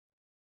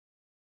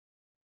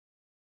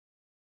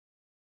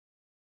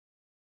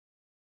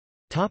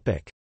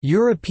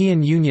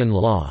 European Union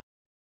law.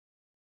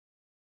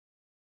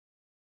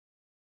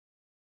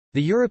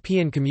 The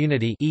European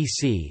Community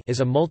 (EC) is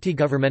a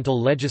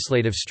multi-governmental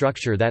legislative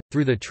structure that,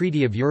 through the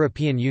Treaty of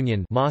European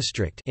Union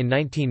 (Maastricht) in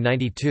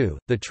 1992,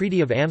 the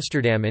Treaty of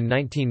Amsterdam in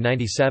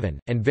 1997,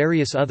 and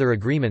various other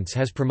agreements,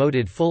 has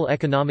promoted full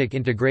economic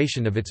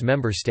integration of its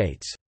member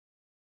states.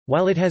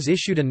 While it has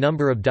issued a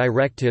number of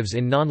directives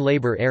in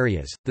non-labor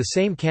areas, the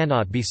same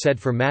cannot be said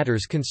for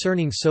matters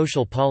concerning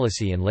social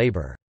policy and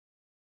labor.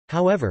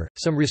 However,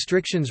 some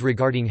restrictions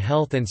regarding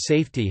health and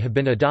safety have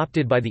been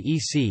adopted by the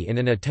EC in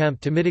an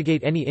attempt to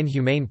mitigate any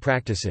inhumane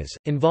practices,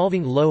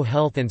 involving low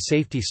health and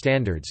safety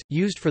standards,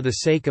 used for the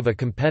sake of a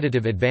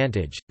competitive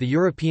advantage. The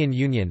European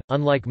Union,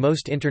 unlike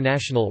most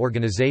international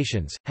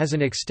organizations, has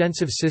an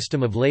extensive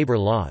system of labor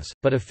laws,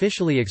 but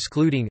officially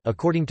excluding,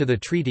 according to the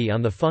Treaty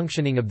on the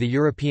Functioning of the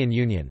European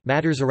Union,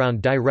 matters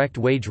around direct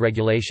wage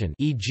regulation,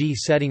 e.g.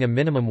 setting a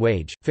minimum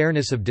wage,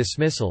 fairness of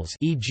dismissals,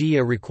 e.g.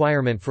 a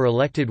requirement for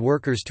elected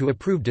workers to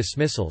approve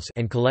dismissals,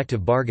 and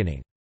collective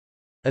bargaining.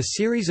 A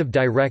series of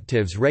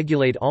directives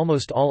regulate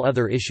almost all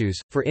other issues.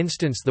 For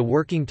instance, the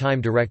Working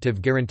Time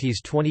Directive guarantees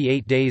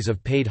 28 days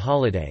of paid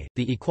holiday,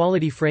 the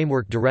Equality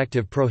Framework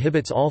Directive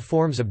prohibits all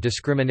forms of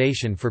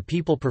discrimination for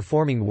people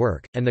performing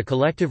work, and the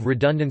Collective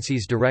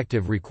Redundancies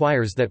Directive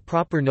requires that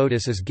proper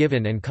notice is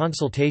given and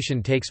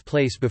consultation takes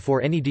place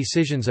before any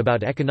decisions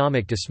about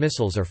economic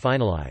dismissals are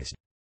finalized.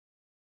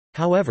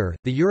 However,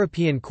 the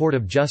European Court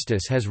of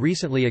Justice has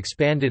recently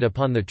expanded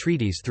upon the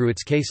treaties through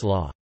its case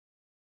law.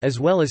 As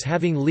well as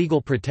having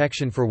legal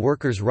protection for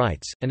workers'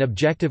 rights, an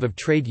objective of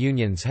trade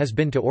unions has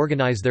been to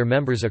organize their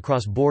members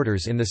across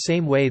borders in the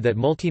same way that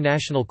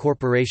multinational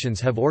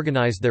corporations have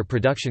organized their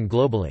production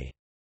globally.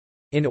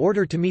 In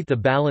order to meet the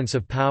balance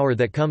of power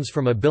that comes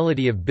from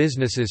ability of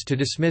businesses to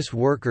dismiss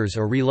workers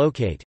or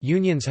relocate,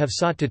 unions have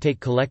sought to take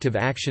collective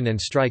action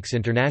and strikes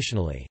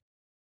internationally.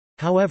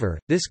 However,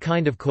 this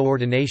kind of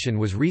coordination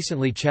was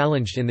recently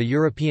challenged in the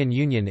European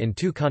Union in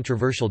two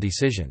controversial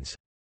decisions.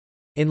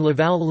 In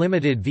Laval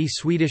Limited v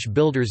Swedish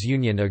Builders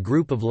Union, a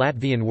group of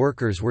Latvian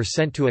workers were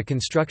sent to a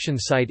construction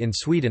site in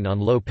Sweden on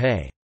low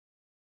pay.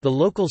 The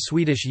local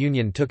Swedish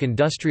union took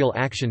industrial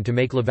action to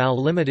make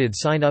Laval Limited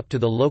sign up to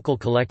the local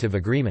collective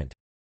agreement.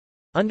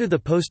 Under the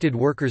Posted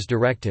Workers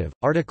Directive,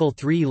 Article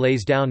 3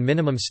 lays down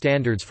minimum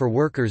standards for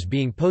workers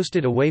being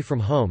posted away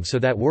from home so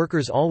that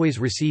workers always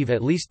receive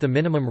at least the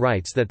minimum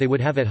rights that they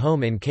would have at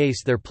home in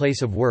case their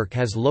place of work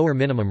has lower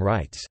minimum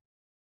rights.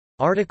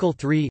 Article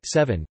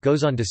 3(7)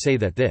 goes on to say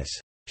that this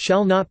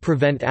shall not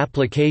prevent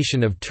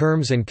application of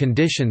terms and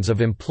conditions of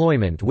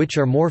employment which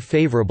are more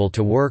favorable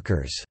to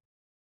workers.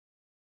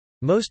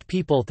 Most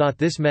people thought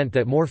this meant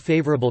that more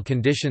favorable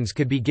conditions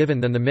could be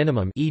given than the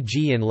minimum,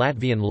 e.g. in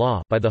Latvian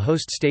law, by the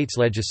host state's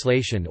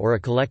legislation or a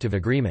collective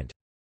agreement.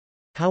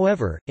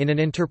 However, in an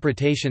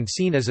interpretation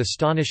seen as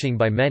astonishing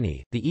by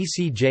many, the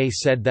ECJ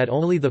said that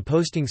only the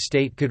posting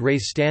state could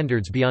raise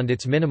standards beyond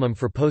its minimum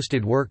for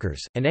posted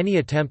workers, and any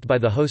attempt by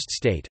the host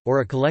state, or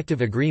a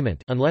collective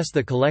agreement unless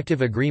the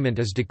collective agreement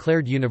is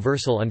declared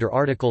universal under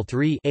Article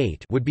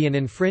 3(8) would be an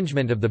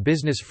infringement of the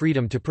business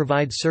freedom to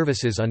provide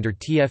services under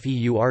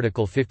TFEU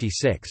Article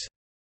 56.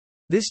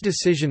 This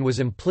decision was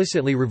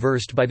implicitly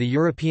reversed by the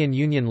European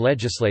Union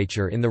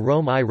legislature in the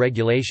Rome I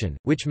regulation,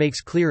 which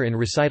makes clear in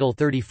Recital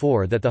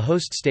 34 that the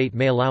host state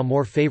may allow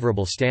more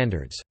favorable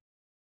standards.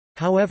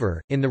 However,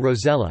 in the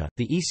Rosella,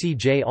 the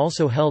ECJ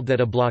also held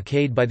that a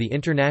blockade by the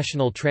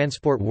International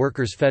Transport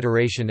Workers'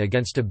 Federation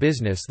against a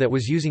business that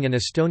was using an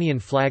Estonian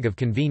flag of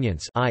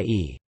convenience,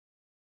 i.e.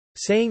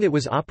 saying it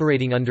was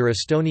operating under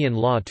Estonian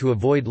law to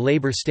avoid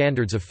labor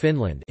standards of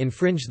Finland,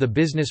 infringed the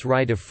business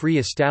right of free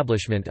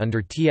establishment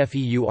under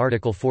TFEU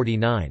Article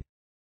 49.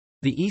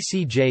 The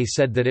ECJ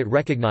said that it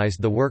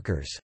recognized the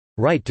workers'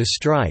 right to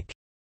strike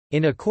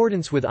in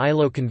accordance with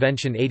ILO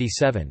Convention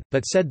 87,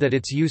 but said that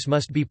its use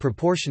must be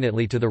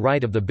proportionately to the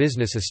right of the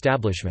business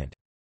establishment.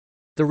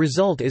 The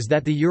result is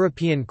that the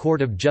European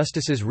Court of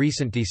Justice's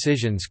recent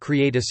decisions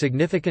create a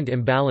significant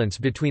imbalance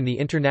between the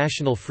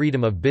international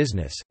freedom of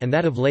business, and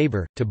that of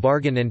labor, to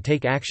bargain and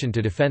take action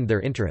to defend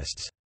their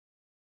interests.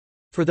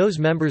 For those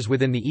members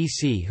within the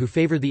EC who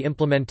favor the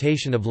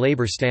implementation of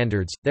labor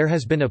standards, there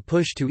has been a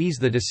push to ease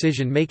the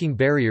decision-making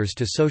barriers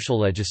to social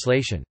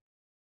legislation.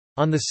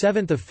 On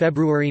 7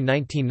 February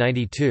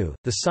 1992,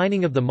 the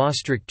signing of the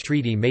Maastricht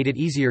Treaty made it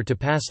easier to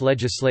pass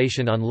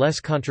legislation on less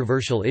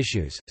controversial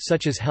issues,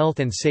 such as health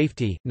and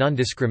safety,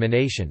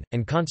 non-discrimination,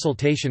 and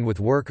consultation with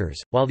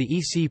workers, while the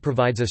EC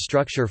provides a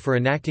structure for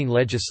enacting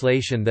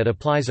legislation that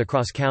applies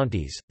across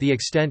counties. The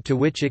extent to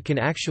which it can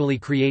actually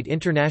create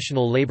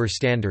international labor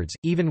standards,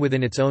 even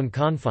within its own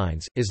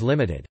confines, is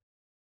limited.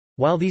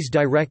 While these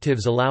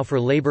directives allow for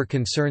labor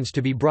concerns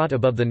to be brought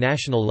above the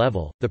national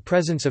level, the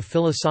presence of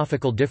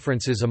philosophical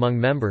differences among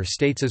member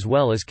states as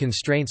well as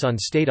constraints on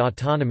state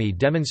autonomy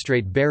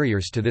demonstrate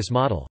barriers to this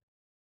model.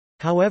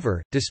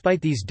 However, despite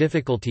these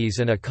difficulties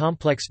and a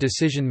complex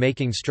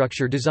decision-making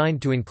structure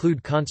designed to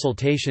include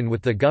consultation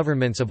with the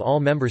governments of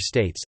all member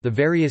states, the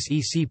various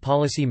EC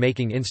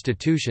policy-making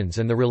institutions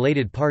and the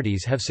related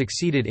parties have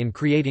succeeded in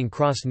creating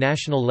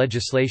cross-national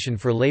legislation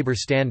for labor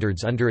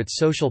standards under its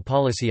social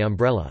policy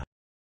umbrella.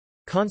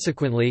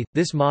 Consequently,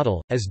 this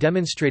model, as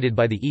demonstrated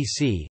by the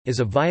EC, is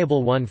a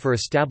viable one for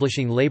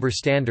establishing labor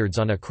standards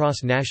on a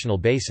cross-national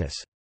basis.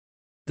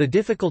 The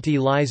difficulty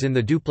lies in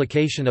the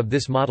duplication of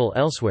this model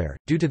elsewhere,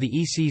 due to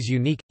the EC's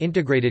unique,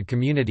 integrated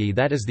community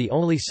that is the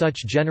only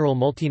such general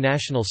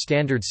multinational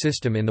standard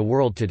system in the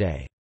world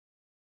today.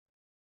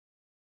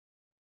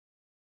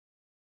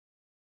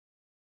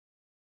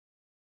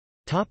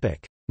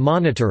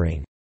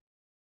 Monitoring.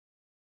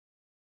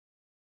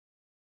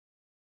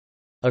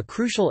 A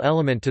crucial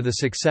element to the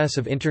success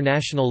of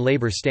international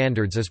labor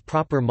standards is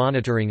proper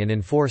monitoring and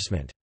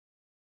enforcement.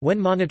 When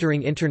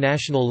monitoring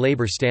international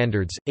labor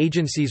standards,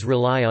 agencies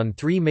rely on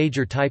three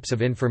major types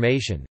of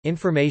information: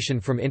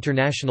 information from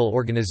international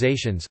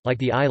organizations, like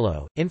the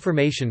ILO,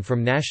 information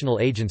from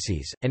national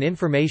agencies, and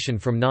information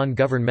from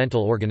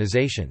non-governmental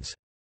organizations.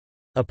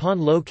 Upon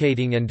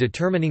locating and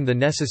determining the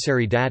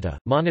necessary data,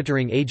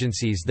 monitoring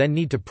agencies then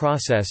need to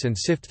process and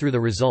sift through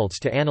the results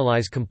to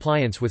analyze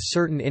compliance with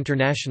certain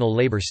international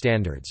labor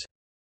standards.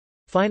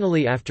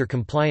 Finally, after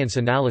compliance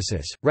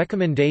analysis,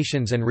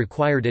 recommendations and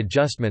required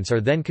adjustments are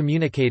then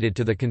communicated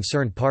to the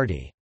concerned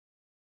party.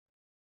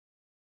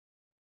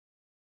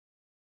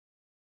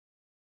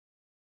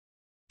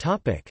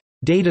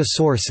 Data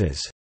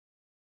sources.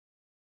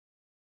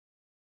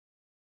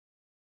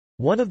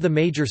 One of the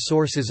major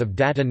sources of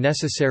data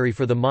necessary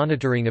for the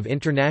monitoring of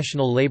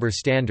international labor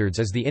standards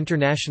is the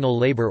International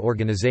Labour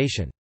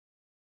Organization.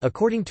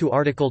 According to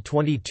Article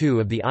 22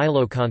 of the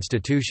ILO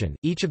Constitution,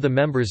 each of the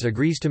members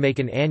agrees to make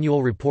an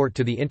annual report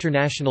to the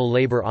International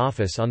Labour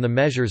Office on the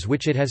measures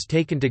which it has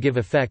taken to give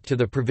effect to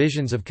the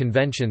provisions of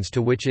conventions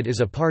to which it is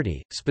a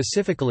party.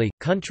 Specifically,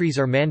 countries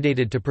are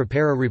mandated to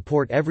prepare a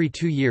report every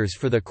 2 years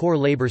for the core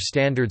labour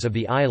standards of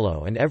the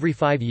ILO and every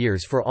 5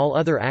 years for all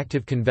other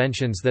active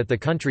conventions that the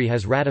country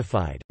has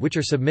ratified, which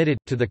are submitted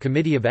to the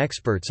Committee of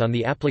Experts on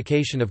the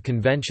Application of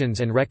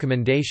Conventions and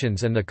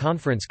Recommendations and the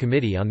Conference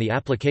Committee on the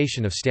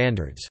Application of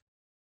Standards.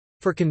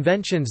 For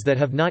conventions that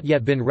have not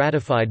yet been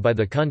ratified by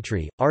the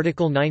country,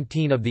 Article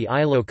 19 of the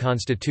ILO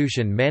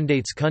Constitution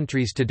mandates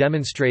countries to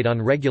demonstrate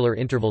on regular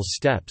intervals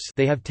steps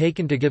they have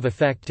taken to give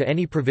effect to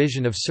any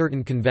provision of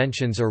certain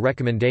conventions or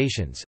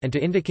recommendations, and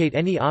to indicate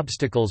any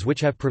obstacles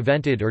which have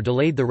prevented or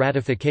delayed the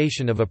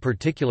ratification of a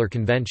particular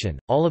convention.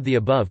 All of the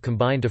above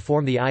combine to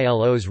form the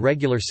ILO's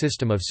regular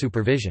system of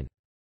supervision.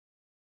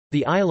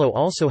 The ILO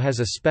also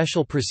has a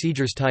special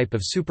procedures type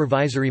of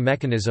supervisory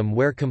mechanism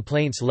where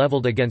complaints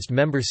leveled against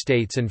member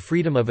states and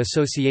freedom of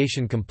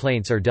association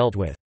complaints are dealt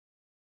with.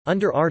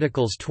 Under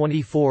Articles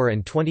 24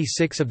 and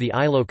 26 of the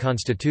ILO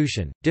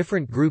Constitution,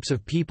 different groups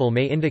of people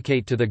may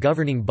indicate to the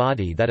governing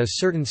body that a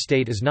certain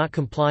state is not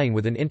complying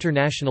with an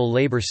international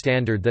labor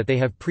standard that they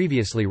have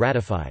previously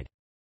ratified.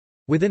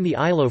 Within the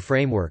ILO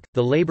framework,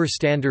 the labor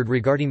standard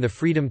regarding the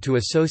freedom to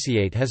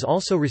associate has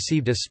also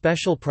received a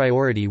special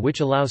priority which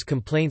allows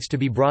complaints to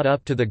be brought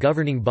up to the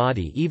governing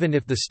body even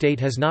if the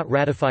state has not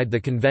ratified the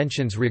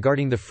conventions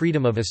regarding the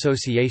freedom of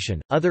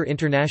association. Other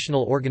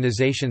international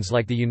organizations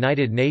like the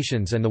United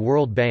Nations and the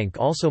World Bank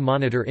also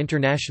monitor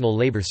international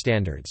labor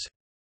standards.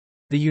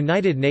 The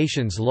United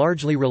Nations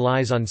largely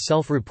relies on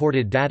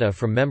self-reported data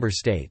from member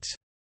states.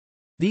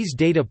 These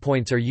data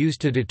points are used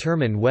to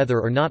determine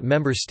whether or not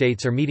member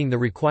states are meeting the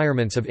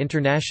requirements of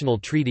international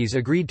treaties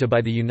agreed to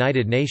by the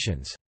United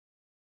Nations.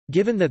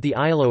 Given that the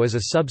ILO is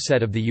a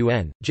subset of the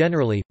UN,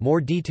 generally, more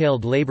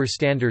detailed labor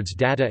standards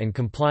data and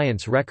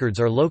compliance records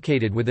are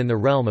located within the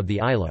realm of the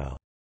ILO.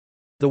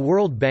 The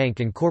World Bank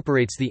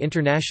incorporates the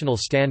international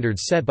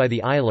standards set by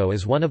the ILO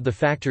as one of the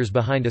factors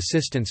behind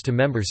assistance to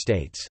member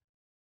states.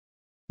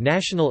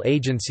 National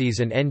agencies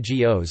and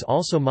NGOs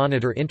also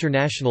monitor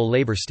international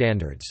labor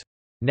standards.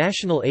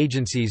 National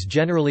agencies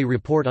generally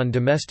report on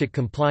domestic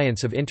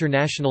compliance of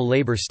international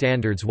labor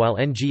standards while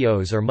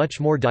NGOs are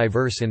much more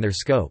diverse in their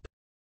scope.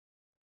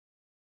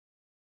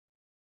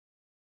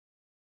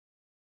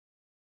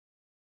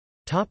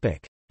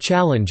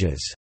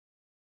 Challenges.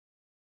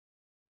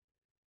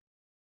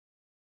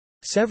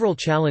 Several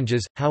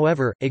challenges,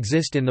 however,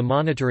 exist in the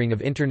monitoring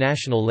of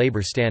international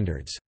labor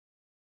standards.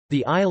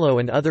 The ILO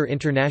and other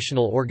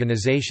international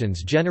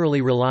organizations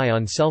generally rely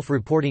on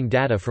self-reporting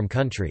data from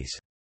countries.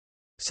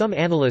 Some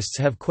analysts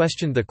have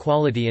questioned the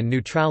quality and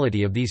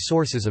neutrality of these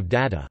sources of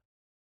data.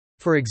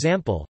 For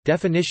example,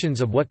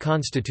 definitions of what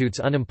constitutes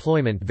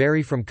unemployment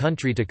vary from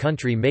country to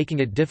country, making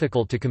it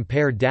difficult to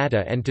compare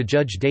data and to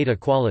judge data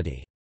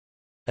quality.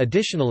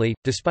 Additionally,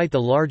 despite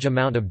the large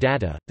amount of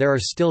data, there are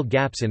still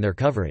gaps in their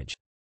coverage.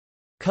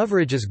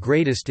 Coverage is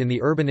greatest in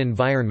the urban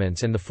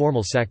environments and the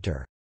formal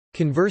sector.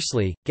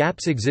 Conversely,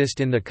 gaps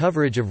exist in the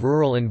coverage of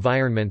rural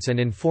environments and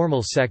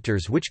informal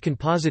sectors, which can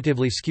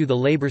positively skew the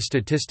labor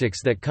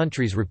statistics that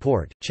countries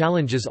report.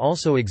 Challenges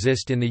also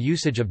exist in the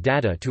usage of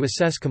data to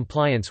assess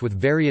compliance with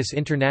various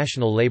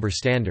international labor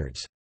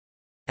standards.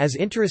 As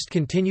interest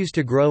continues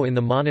to grow in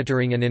the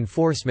monitoring and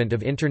enforcement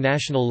of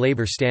international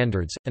labor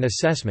standards, an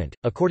assessment,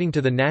 according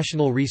to the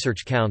National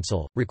Research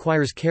Council,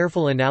 requires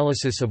careful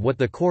analysis of what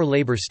the core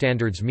labor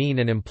standards mean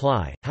and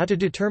imply, how to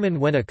determine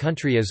when a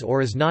country is or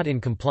is not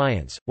in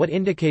compliance, what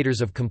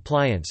indicators of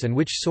compliance and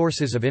which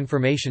sources of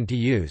information to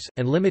use,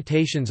 and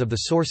limitations of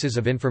the sources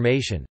of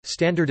information.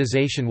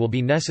 Standardization will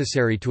be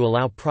necessary to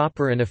allow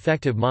proper and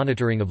effective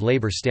monitoring of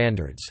labor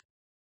standards.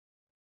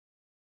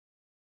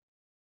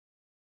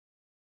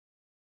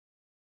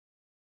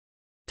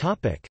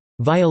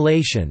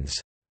 Violations.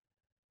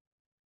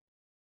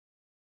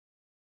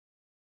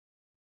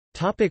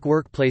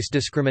 Workplace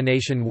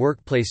discrimination.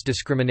 Workplace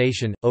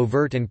discrimination,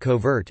 overt and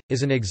covert,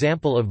 is an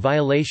example of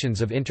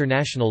violations of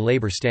international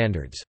labor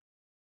standards.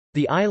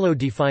 The ILO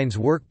defines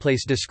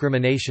workplace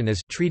discrimination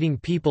as treating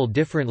people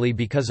differently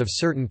because of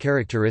certain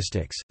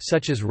characteristics,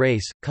 such as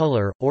race,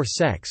 color, or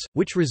sex,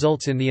 which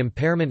results in the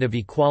impairment of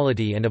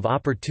equality and of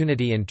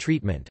opportunity and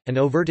treatment. An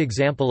overt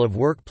example of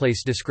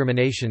workplace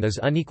discrimination is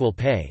unequal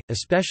pay,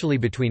 especially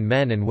between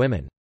men and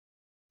women.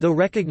 Though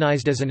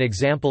recognized as an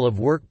example of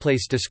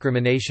workplace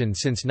discrimination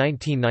since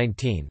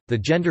 1919, the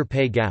gender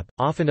pay gap,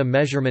 often a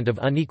measurement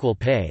of unequal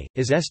pay,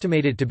 is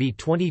estimated to be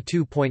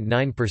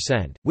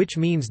 22.9%, which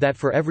means that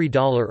for every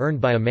dollar earned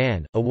by a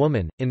man, a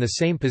woman, in the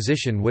same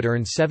position would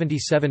earn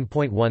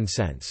 77.1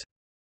 cents.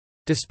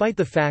 Despite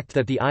the fact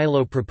that the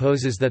ILO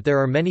proposes that there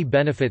are many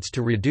benefits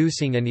to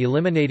reducing and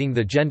eliminating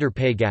the gender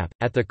pay gap,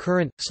 at the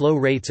current, slow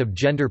rates of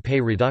gender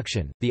pay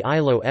reduction, the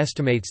ILO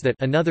estimates that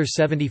another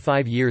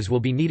 75 years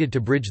will be needed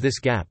to bridge this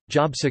gap.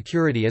 Job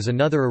security is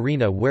another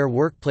arena where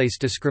workplace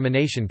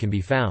discrimination can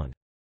be found.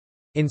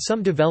 In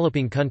some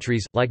developing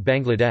countries, like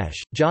Bangladesh,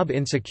 job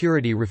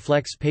insecurity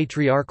reflects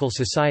patriarchal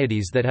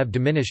societies that have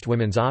diminished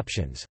women's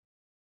options.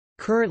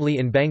 Currently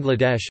in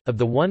Bangladesh, of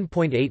the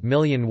 1.8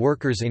 million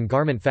workers in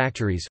garment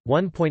factories,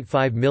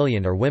 1.5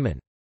 million are women.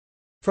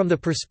 From the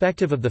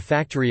perspective of the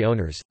factory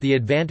owners, the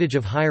advantage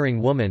of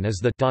hiring women is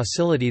the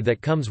docility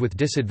that comes with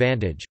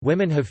disadvantage.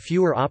 Women have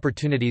fewer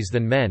opportunities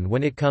than men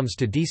when it comes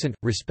to decent,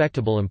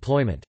 respectable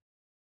employment.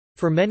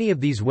 For many of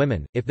these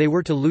women, if they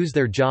were to lose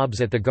their jobs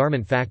at the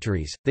garment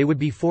factories, they would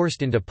be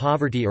forced into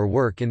poverty or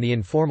work in the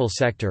informal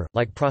sector,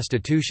 like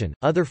prostitution.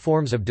 Other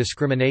forms of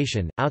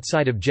discrimination,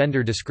 outside of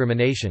gender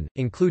discrimination,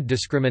 include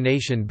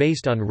discrimination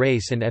based on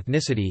race and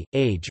ethnicity,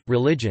 age,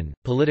 religion,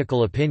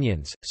 political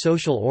opinions,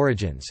 social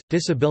origins,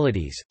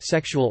 disabilities,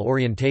 sexual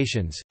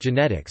orientations,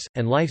 genetics,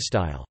 and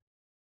lifestyle.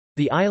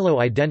 The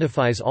ILO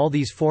identifies all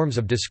these forms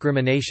of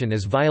discrimination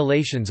as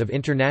violations of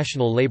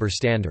international labor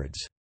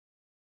standards.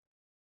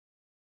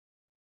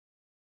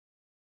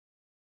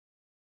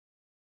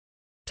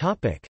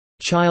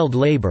 Child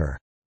labor.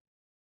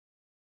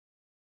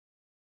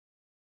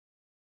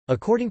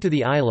 According to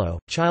the ILO,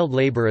 child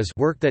labor is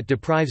work that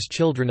deprives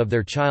children of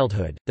their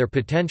childhood, their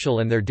potential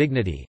and their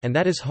dignity, and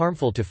that is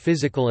harmful to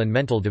physical and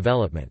mental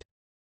development.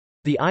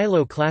 The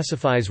ILO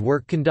classifies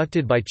work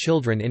conducted by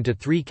children into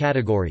three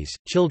categories: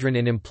 children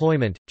in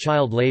employment,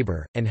 child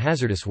labor, and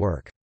hazardous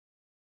work.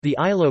 The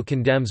ILO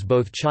condemns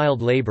both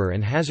child labor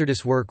and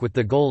hazardous work with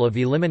the goal of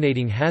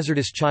eliminating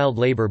hazardous child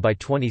labor by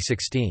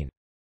 2016.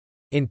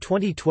 In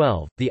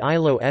 2012, the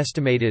ILO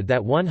estimated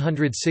that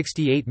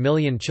 168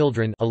 million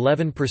children,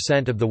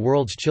 11% of the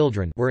world's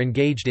children, were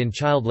engaged in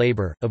child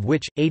labor, of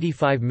which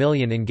 85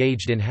 million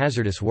engaged in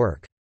hazardous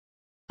work.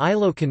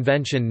 ILO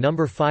Convention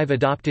No. 5,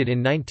 adopted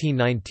in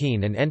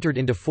 1919 and entered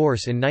into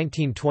force in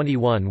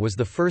 1921, was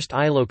the first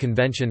ILO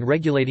convention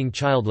regulating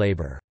child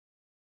labor.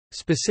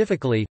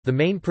 Specifically, the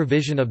main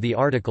provision of the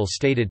article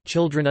stated,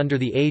 "Children under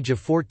the age of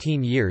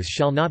 14 years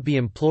shall not be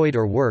employed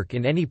or work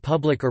in any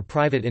public or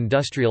private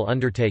industrial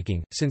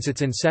undertaking." Since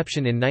its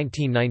inception in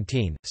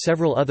 1919,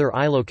 several other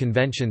ILO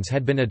conventions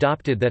had been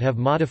adopted that have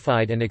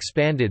modified and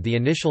expanded the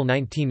initial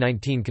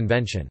 1919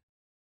 convention.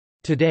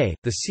 Today,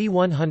 the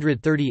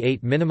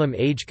C-138 Minimum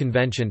Age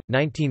Convention,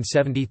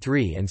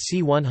 1973 and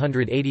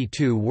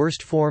C-182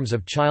 Worst Forms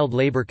of Child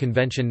Labor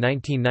Convention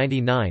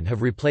 1999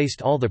 have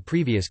replaced all the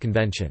previous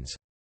conventions.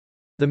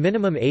 The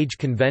Minimum Age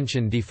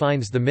Convention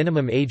defines the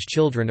minimum age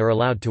children are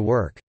allowed to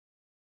work.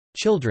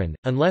 Children,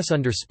 unless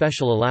under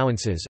special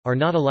allowances, are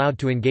not allowed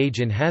to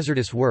engage in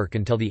hazardous work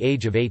until the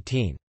age of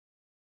 18.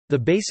 The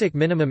basic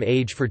minimum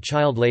age for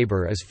child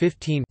labor is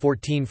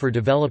 14 for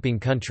developing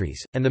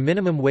countries, and the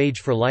minimum wage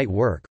for light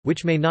work,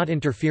 which may not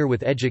interfere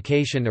with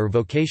education or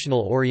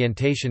vocational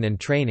orientation and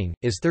training,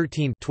 is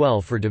 13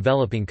 for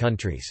developing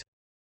countries.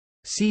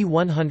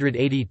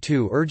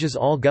 C-182 urges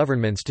all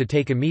governments to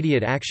take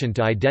immediate action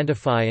to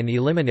identify and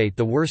eliminate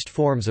the worst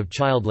forms of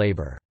child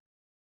labor.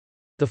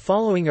 The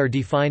following are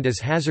defined as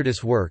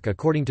hazardous work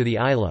according to the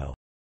ILO.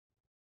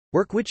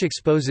 Work which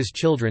exposes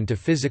children to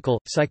physical,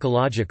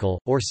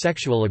 psychological, or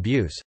sexual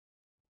abuse.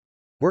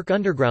 Work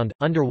underground,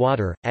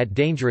 underwater, at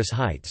dangerous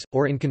heights,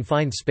 or in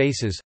confined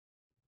spaces.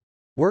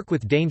 Work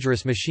with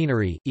dangerous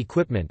machinery,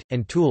 equipment,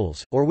 and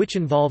tools, or which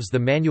involves the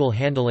manual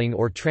handling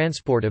or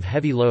transport of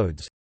heavy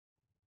loads.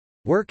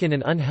 Work in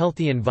an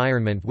unhealthy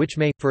environment which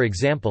may, for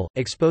example,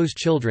 expose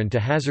children to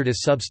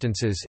hazardous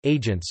substances,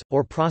 agents,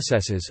 or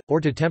processes, or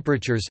to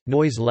temperatures,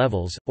 noise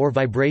levels, or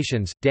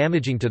vibrations,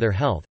 damaging to their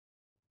health.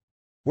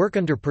 Work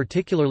under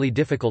particularly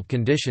difficult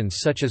conditions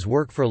such as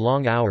work for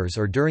long hours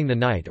or during the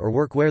night, or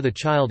work where the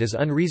child is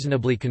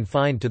unreasonably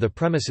confined to the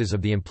premises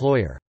of the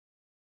employer.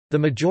 The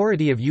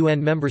majority of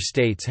UN member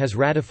states has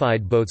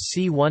ratified both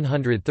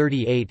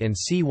C-138 and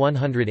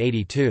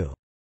C-182.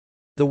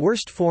 The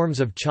Worst Forms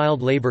of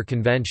Child Labor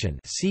Convention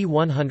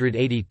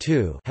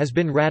C-182 has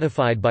been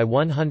ratified by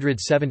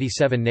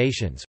 177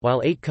 nations,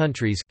 while 8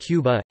 countries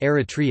Cuba,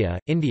 Eritrea,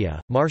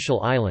 India,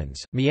 Marshall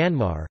Islands,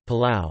 Myanmar,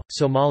 Palau,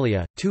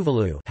 Somalia,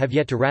 Tuvalu have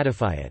yet to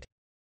ratify it.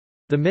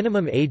 The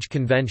Minimum Age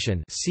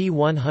Convention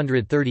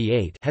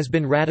C-138 has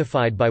been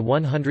ratified by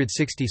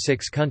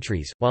 166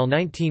 countries, while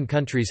 19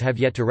 countries have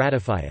yet to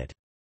ratify it.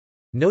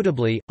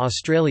 Notably,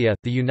 Australia,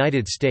 the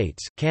United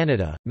States,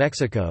 Canada,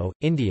 Mexico,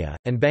 India,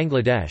 and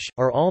Bangladesh,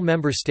 are all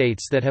member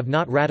states that have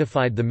not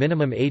ratified the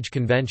Minimum Age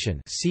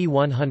Convention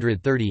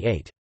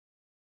C-138.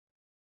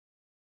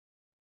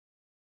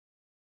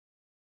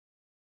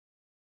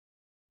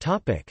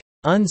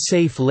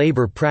 Unsafe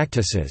labor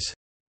practices.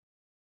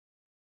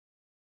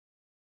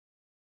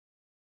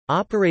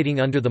 Operating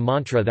under the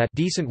mantra that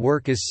decent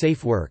work is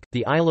safe work,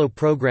 the ILO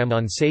Programme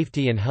on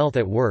Safety and Health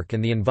at Work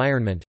and the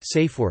Environment,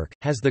 SafeWork,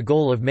 has the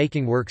goal of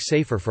making work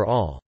safer for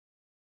all.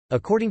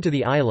 According to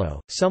the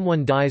ILO,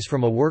 someone dies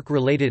from a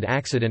work-related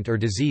accident or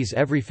disease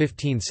every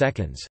 15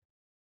 seconds.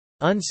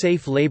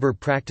 Unsafe labor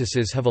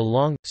practices have a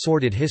long,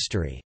 sordid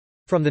history.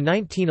 From the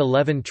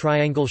 1911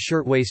 Triangle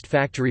Shirtwaist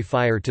Factory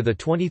fire to the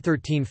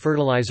 2013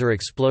 fertilizer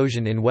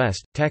explosion in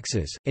West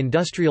Texas,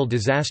 industrial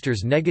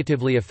disasters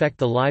negatively affect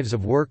the lives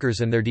of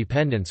workers and their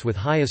dependents with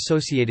high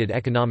associated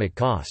economic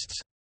costs.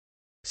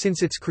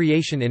 Since its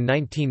creation in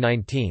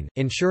 1919,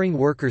 ensuring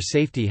worker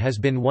safety has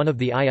been one of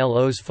the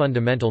ILO's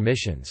fundamental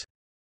missions.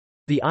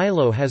 The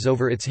ILO has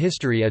over its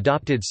history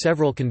adopted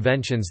several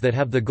conventions that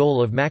have the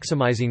goal of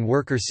maximizing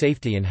worker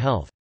safety and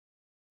health.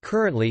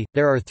 Currently,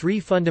 there are 3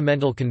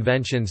 fundamental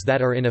conventions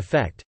that are in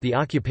effect: the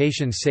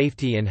Occupation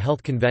Safety and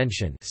Health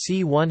Convention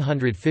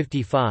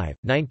C-155,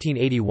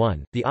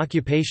 1981, the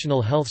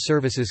Occupational Health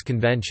Services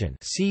Convention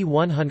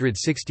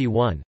C-161,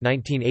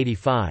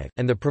 1985,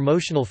 and the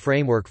Promotional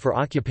Framework for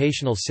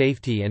Occupational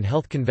Safety and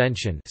Health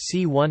Convention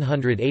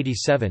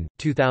C-187,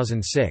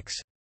 2006.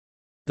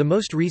 The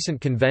most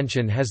recent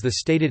convention has the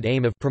stated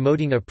aim of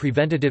promoting a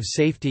preventative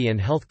safety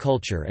and health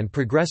culture and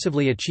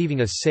progressively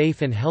achieving a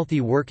safe and healthy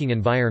working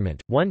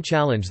environment. One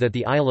challenge that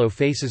the ILO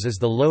faces is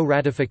the low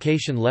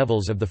ratification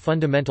levels of the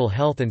fundamental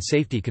health and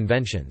safety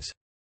conventions.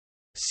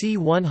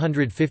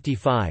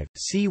 C-155,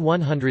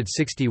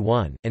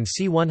 C-161, and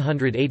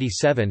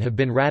C-187 have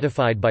been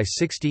ratified by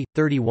 60,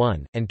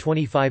 31, and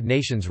 25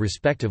 nations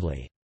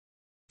respectively.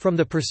 From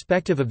the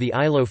perspective of the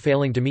ILO,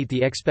 failing to meet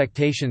the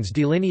expectations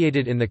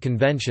delineated in the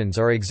conventions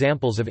are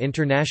examples of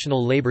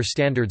international labor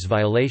standards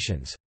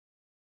violations.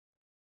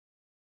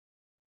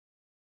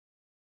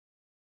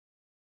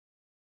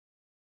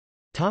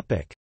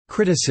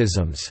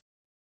 Criticisms.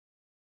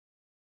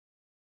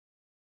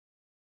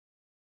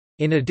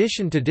 In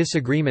addition to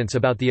disagreements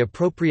about the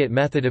appropriate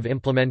method of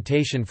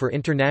implementation for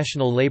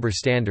international labor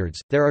standards,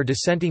 there are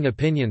dissenting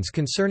opinions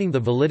concerning the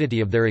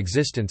validity of their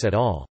existence at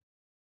all.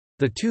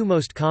 The 2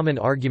 most common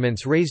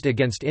arguments raised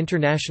against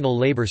international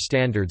labor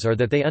standards are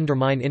that they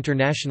undermine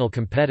international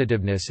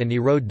competitiveness and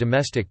erode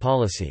domestic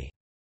policy.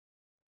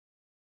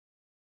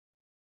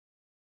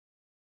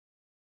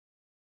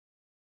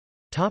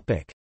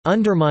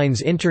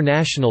 Undermines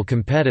international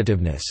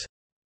competitiveness.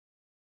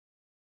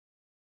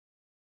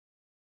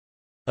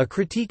 A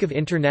critique of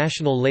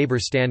international labor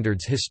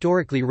standards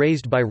historically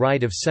raised by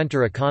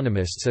right-of-center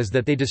economists is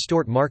that they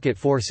distort market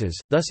forces,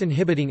 thus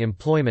inhibiting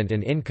employment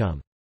and income.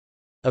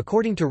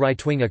 According to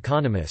right-wing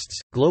economists,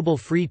 global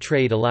free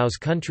trade allows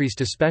countries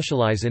to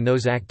specialize in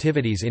those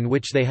activities in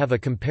which they have a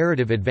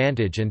comparative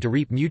advantage and to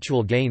reap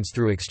mutual gains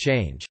through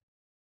exchange.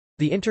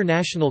 The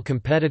international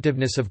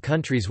competitiveness of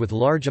countries with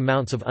large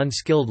amounts of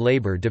unskilled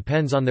labor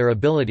depends on their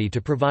ability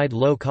to provide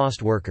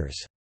low-cost workers.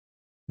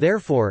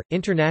 Therefore,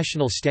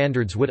 international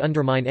standards would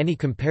undermine any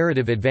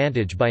comparative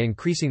advantage by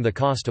increasing the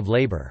cost of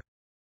labor.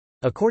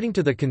 According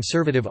to the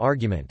conservative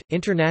argument,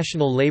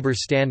 international labor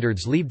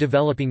standards leave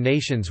developing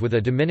nations with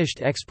a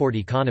diminished export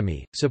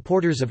economy.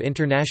 Supporters of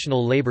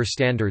international labor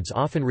standards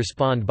often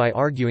respond by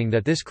arguing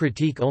that this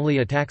critique only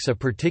attacks a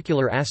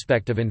particular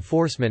aspect of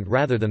enforcement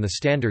rather than the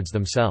standards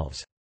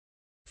themselves.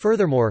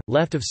 Furthermore,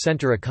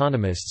 left-of-center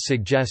economists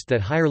suggest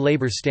that higher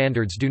labor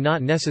standards do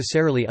not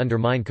necessarily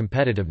undermine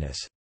competitiveness.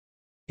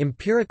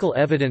 Empirical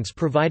evidence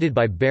provided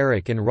by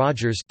Barrick and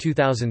Rogers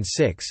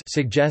 2006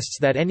 suggests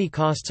that any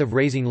costs of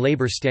raising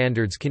labor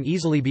standards can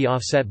easily be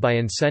offset by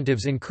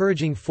incentives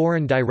encouraging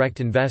foreign direct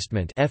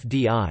investment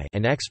 (FDI)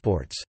 and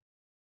exports.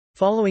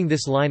 Following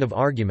this line of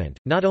argument,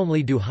 not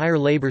only do higher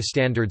labor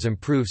standards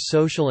improve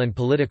social and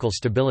political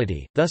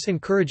stability, thus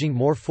encouraging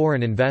more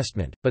foreign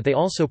investment, but they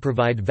also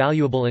provide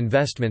valuable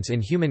investments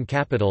in human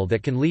capital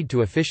that can lead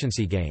to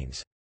efficiency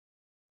gains.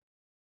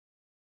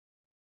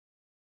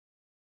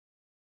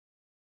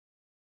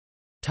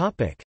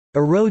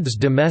 Erodes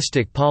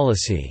domestic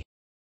policy.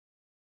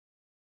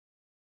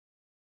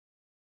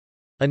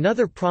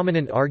 Another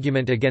prominent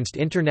argument against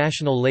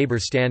international labor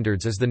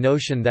standards is the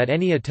notion that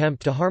any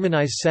attempt to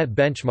harmonize set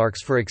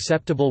benchmarks for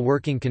acceptable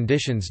working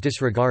conditions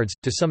disregards,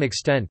 to some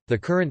extent, the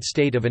current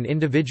state of an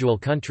individual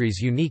country's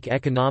unique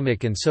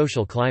economic and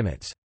social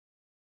climates.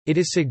 It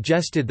is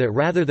suggested that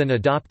rather than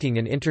adopting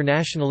an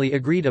internationally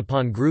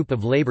agreed-upon group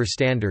of labor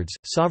standards,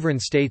 sovereign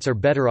states are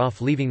better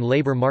off leaving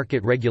labor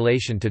market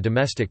regulation to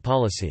domestic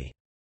policy.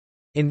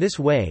 In this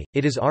way,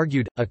 it is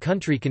argued, a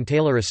country can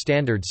tailor a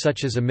standard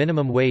such as a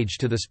minimum wage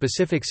to the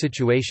specific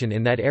situation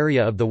in that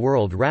area of the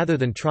world rather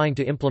than trying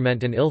to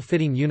implement an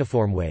ill-fitting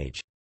uniform wage.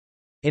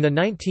 In a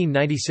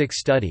 1996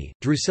 study,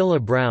 Drusilla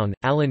Brown,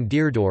 Alan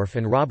Deardorff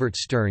and Robert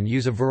Stern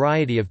use a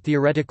variety of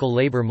theoretical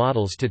labor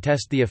models to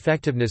test the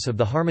effectiveness of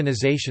the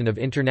harmonization of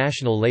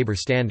international labor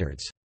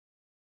standards.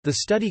 The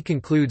study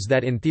concludes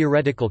that in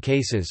theoretical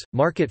cases,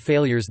 market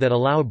failures that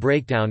allow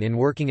breakdown in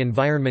working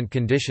environment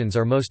conditions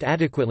are most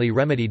adequately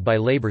remedied by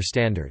labor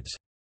standards.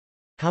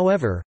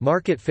 However,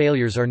 market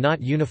failures are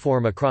not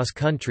uniform across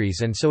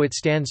countries, and so it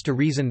stands to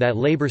reason that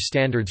labor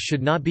standards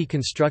should not be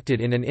constructed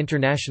in an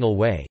international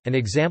way. An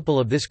example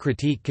of this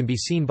critique can be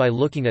seen by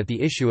looking at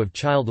the issue of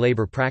child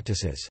labor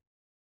practices.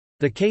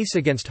 The case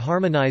against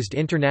harmonized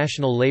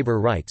international labor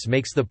rights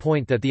makes the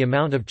point that the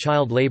amount of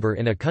child labor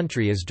in a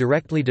country is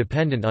directly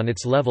dependent on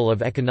its level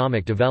of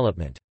economic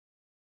development.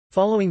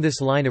 Following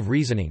this line of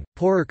reasoning,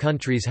 poorer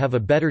countries have a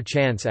better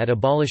chance at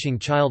abolishing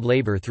child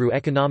labor through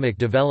economic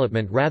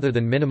development rather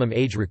than minimum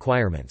age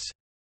requirements.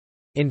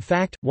 In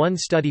fact, one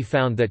study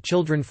found that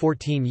children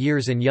 14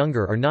 years and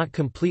younger are not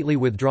completely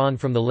withdrawn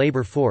from the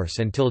labor force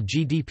until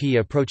GDP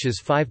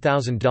approaches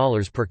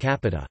 $5,000 per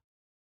capita.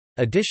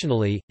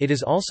 Additionally, it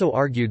is also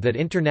argued that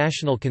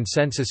international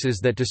consensuses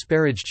that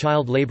disparage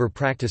child labor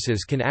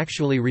practices can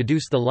actually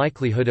reduce the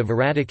likelihood of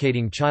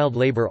eradicating child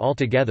labor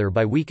altogether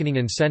by weakening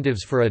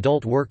incentives for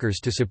adult workers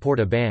to support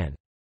a ban.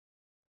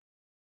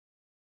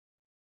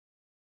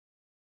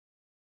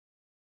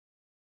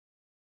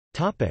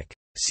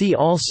 See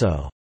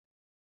also: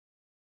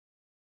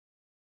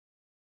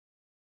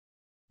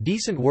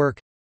 Decent work,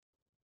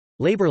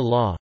 Labor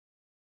law,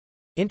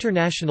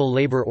 International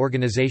Labour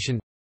Organization,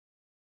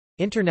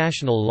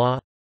 International law,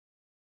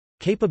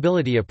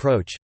 Capability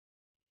approach,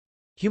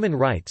 Human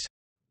rights,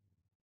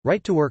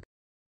 Right to work,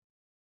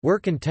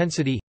 Work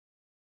intensity,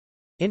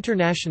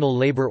 International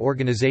Labour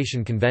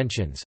Organization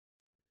conventions,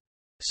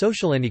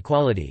 Social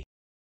inequality,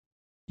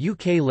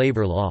 UK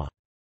labour law.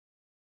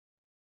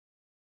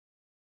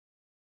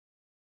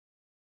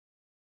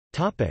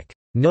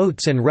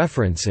 Notes and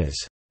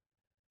references.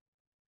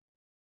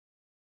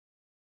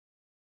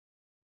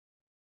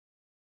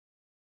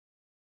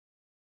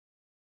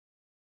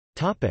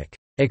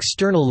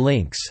 External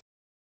links.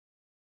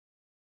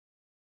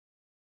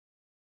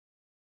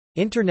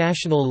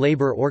 International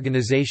Labour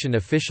Organization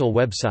official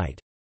website.